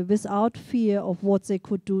gospel without fear of what they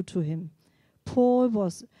could do to him. Paul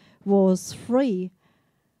was free,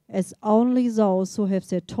 as only those who have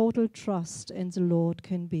their total trust in the Lord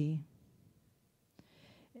can be.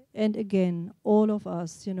 And again, all of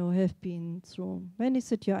us, have been through many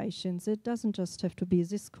situations. It doesn't just have to be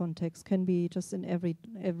this context, can be just in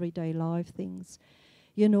everyday life things,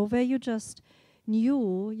 where you just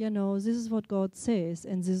knew, this is what God says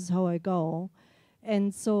and this is how I go.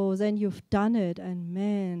 And so then you've done it, and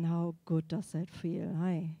man, how good does that feel?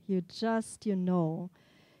 Hey, you just, you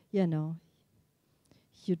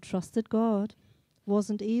trusted God.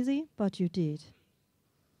 Wasn't easy, but you did.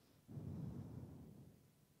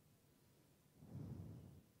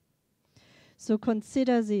 So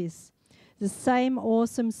consider this. The same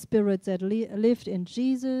awesome spirit that lived in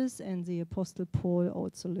Jesus and the Apostle Paul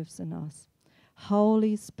also lives in us.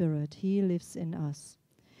 Holy Spirit, he lives in us.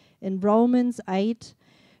 In Romans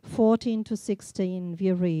 8:14-16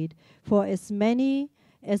 we read, for as many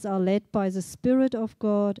as are led by the Spirit of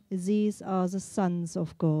God, these are the sons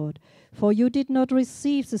of God. For you did not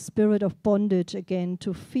receive the spirit of bondage again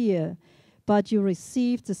to fear, but you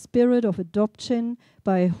received the spirit of adoption,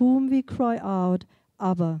 by whom we cry out,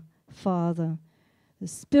 Abba, Father. The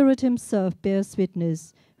Spirit himself bears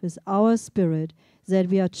witness with our spirit that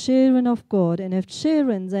we are children of God, and have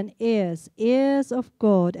children then heirs, heirs of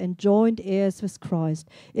God, and joint heirs with Christ,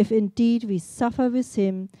 if indeed we suffer with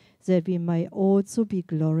him, that we may also be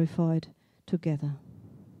glorified together.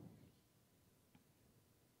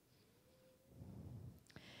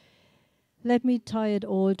 Let me tie it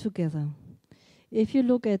all together. If you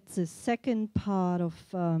look at the second part of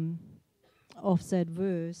that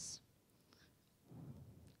verse,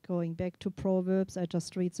 going back to Proverbs, I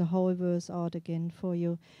just read the whole verse out again for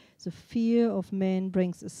you. The fear of man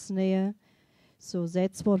brings a snare. So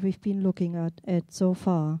that's what we've been looking at so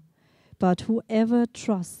far. But whoever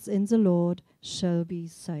trusts in the Lord shall be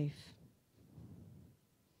safe.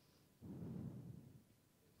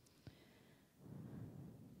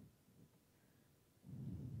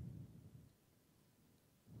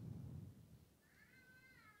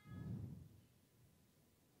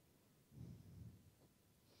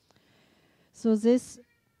 So this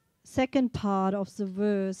second part of the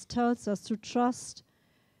verse tells us to trust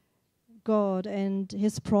God and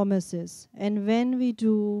his promises. And when we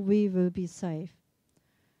do, we will be safe.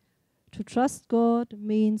 To trust God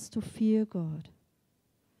means to fear God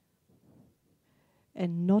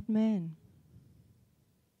and not man.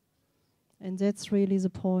 And that's really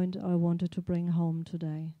the point I wanted to bring home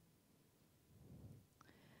today.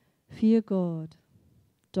 Fear God,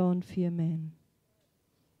 don't fear man.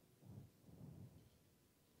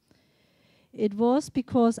 It was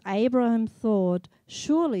because Abraham thought,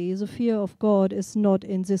 surely the fear of God is not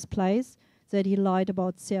in this place, that he lied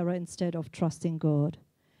about Sarah instead of trusting God.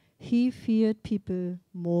 He feared people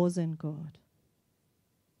more than God.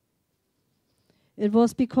 It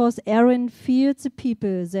was because Aaron feared the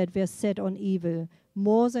people that were set on evil,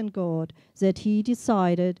 more than God, that he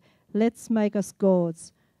decided, let's make us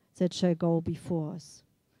gods that shall go before us.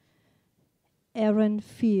 Aaron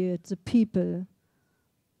feared the people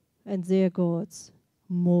and their gods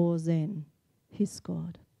more than his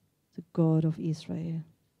God, the God of Israel.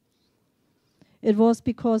 It was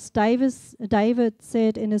because David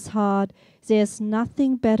said in his heart, there's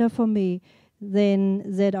nothing better for me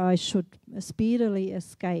than that I should speedily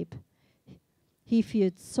escape. He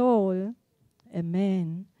feared Saul, a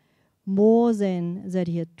man, more than that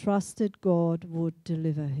he had trusted God would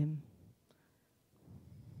deliver him.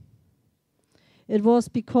 It was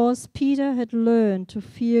because Peter had learned to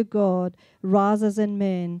fear God rather than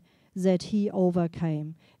man that he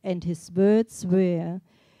overcame. And his words were,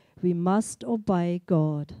 we must obey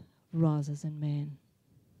God rather than man.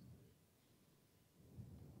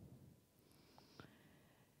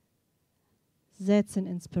 That's an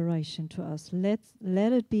inspiration to us. Let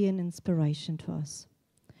it be an inspiration to us.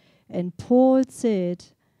 And Paul said,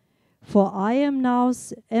 for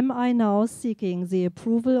am I now seeking the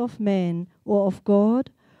approval of man or of God,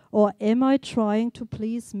 or am I trying to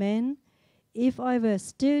please men? If I were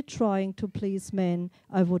still trying to please men,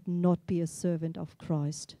 I would not be a servant of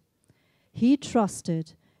Christ. He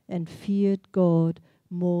trusted and feared God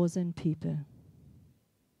more than people.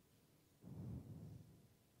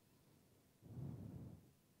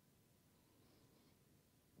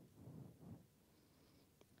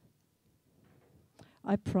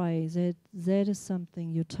 I pray that that is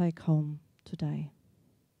something you take home today.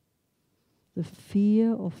 The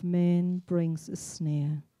fear of man brings a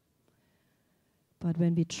snare. But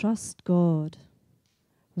when we trust God,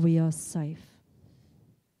 we are safe.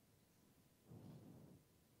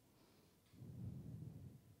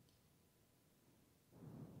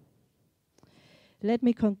 Let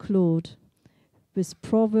me conclude with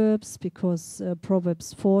Proverbs, because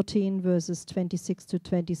Proverbs 14, verses 26 to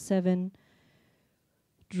 27,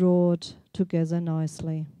 draw it together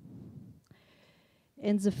nicely.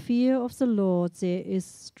 In the fear of the Lord there is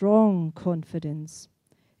strong confidence,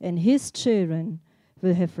 and his children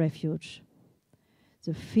will have refuge.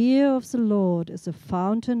 The fear of the Lord is a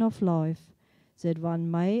fountain of life, that one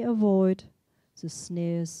may avoid the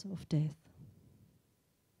snares of death.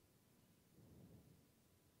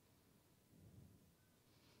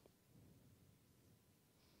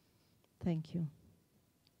 Thank you.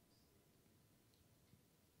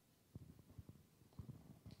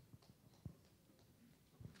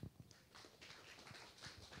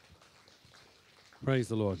 Praise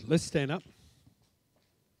the Lord. Let's stand up.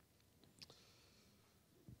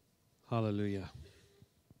 Hallelujah.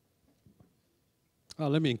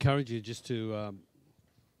 Let me encourage you just to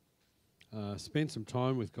spend some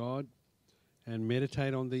time with God and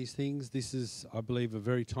meditate on these things. This is, I believe, a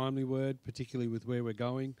very timely word, particularly with where we're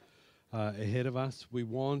going ahead of us. We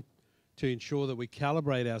want to ensure that we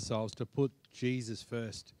calibrate ourselves to put Jesus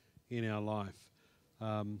first in our life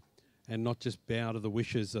and not just bow to the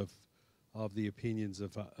wishes of the opinions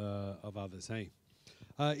of others. Hey,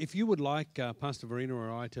 if you would like Pastor Verena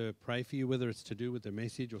or I to pray for you, whether it's to do with the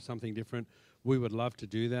message or something different, we would love to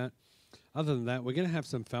do that. Other than that, we're going to have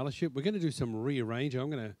some fellowship. We're going to do some rearranging.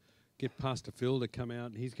 I'm going to get Pastor Phil to come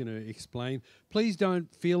out and he's going to explain. Please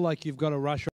don't feel like you've got to rush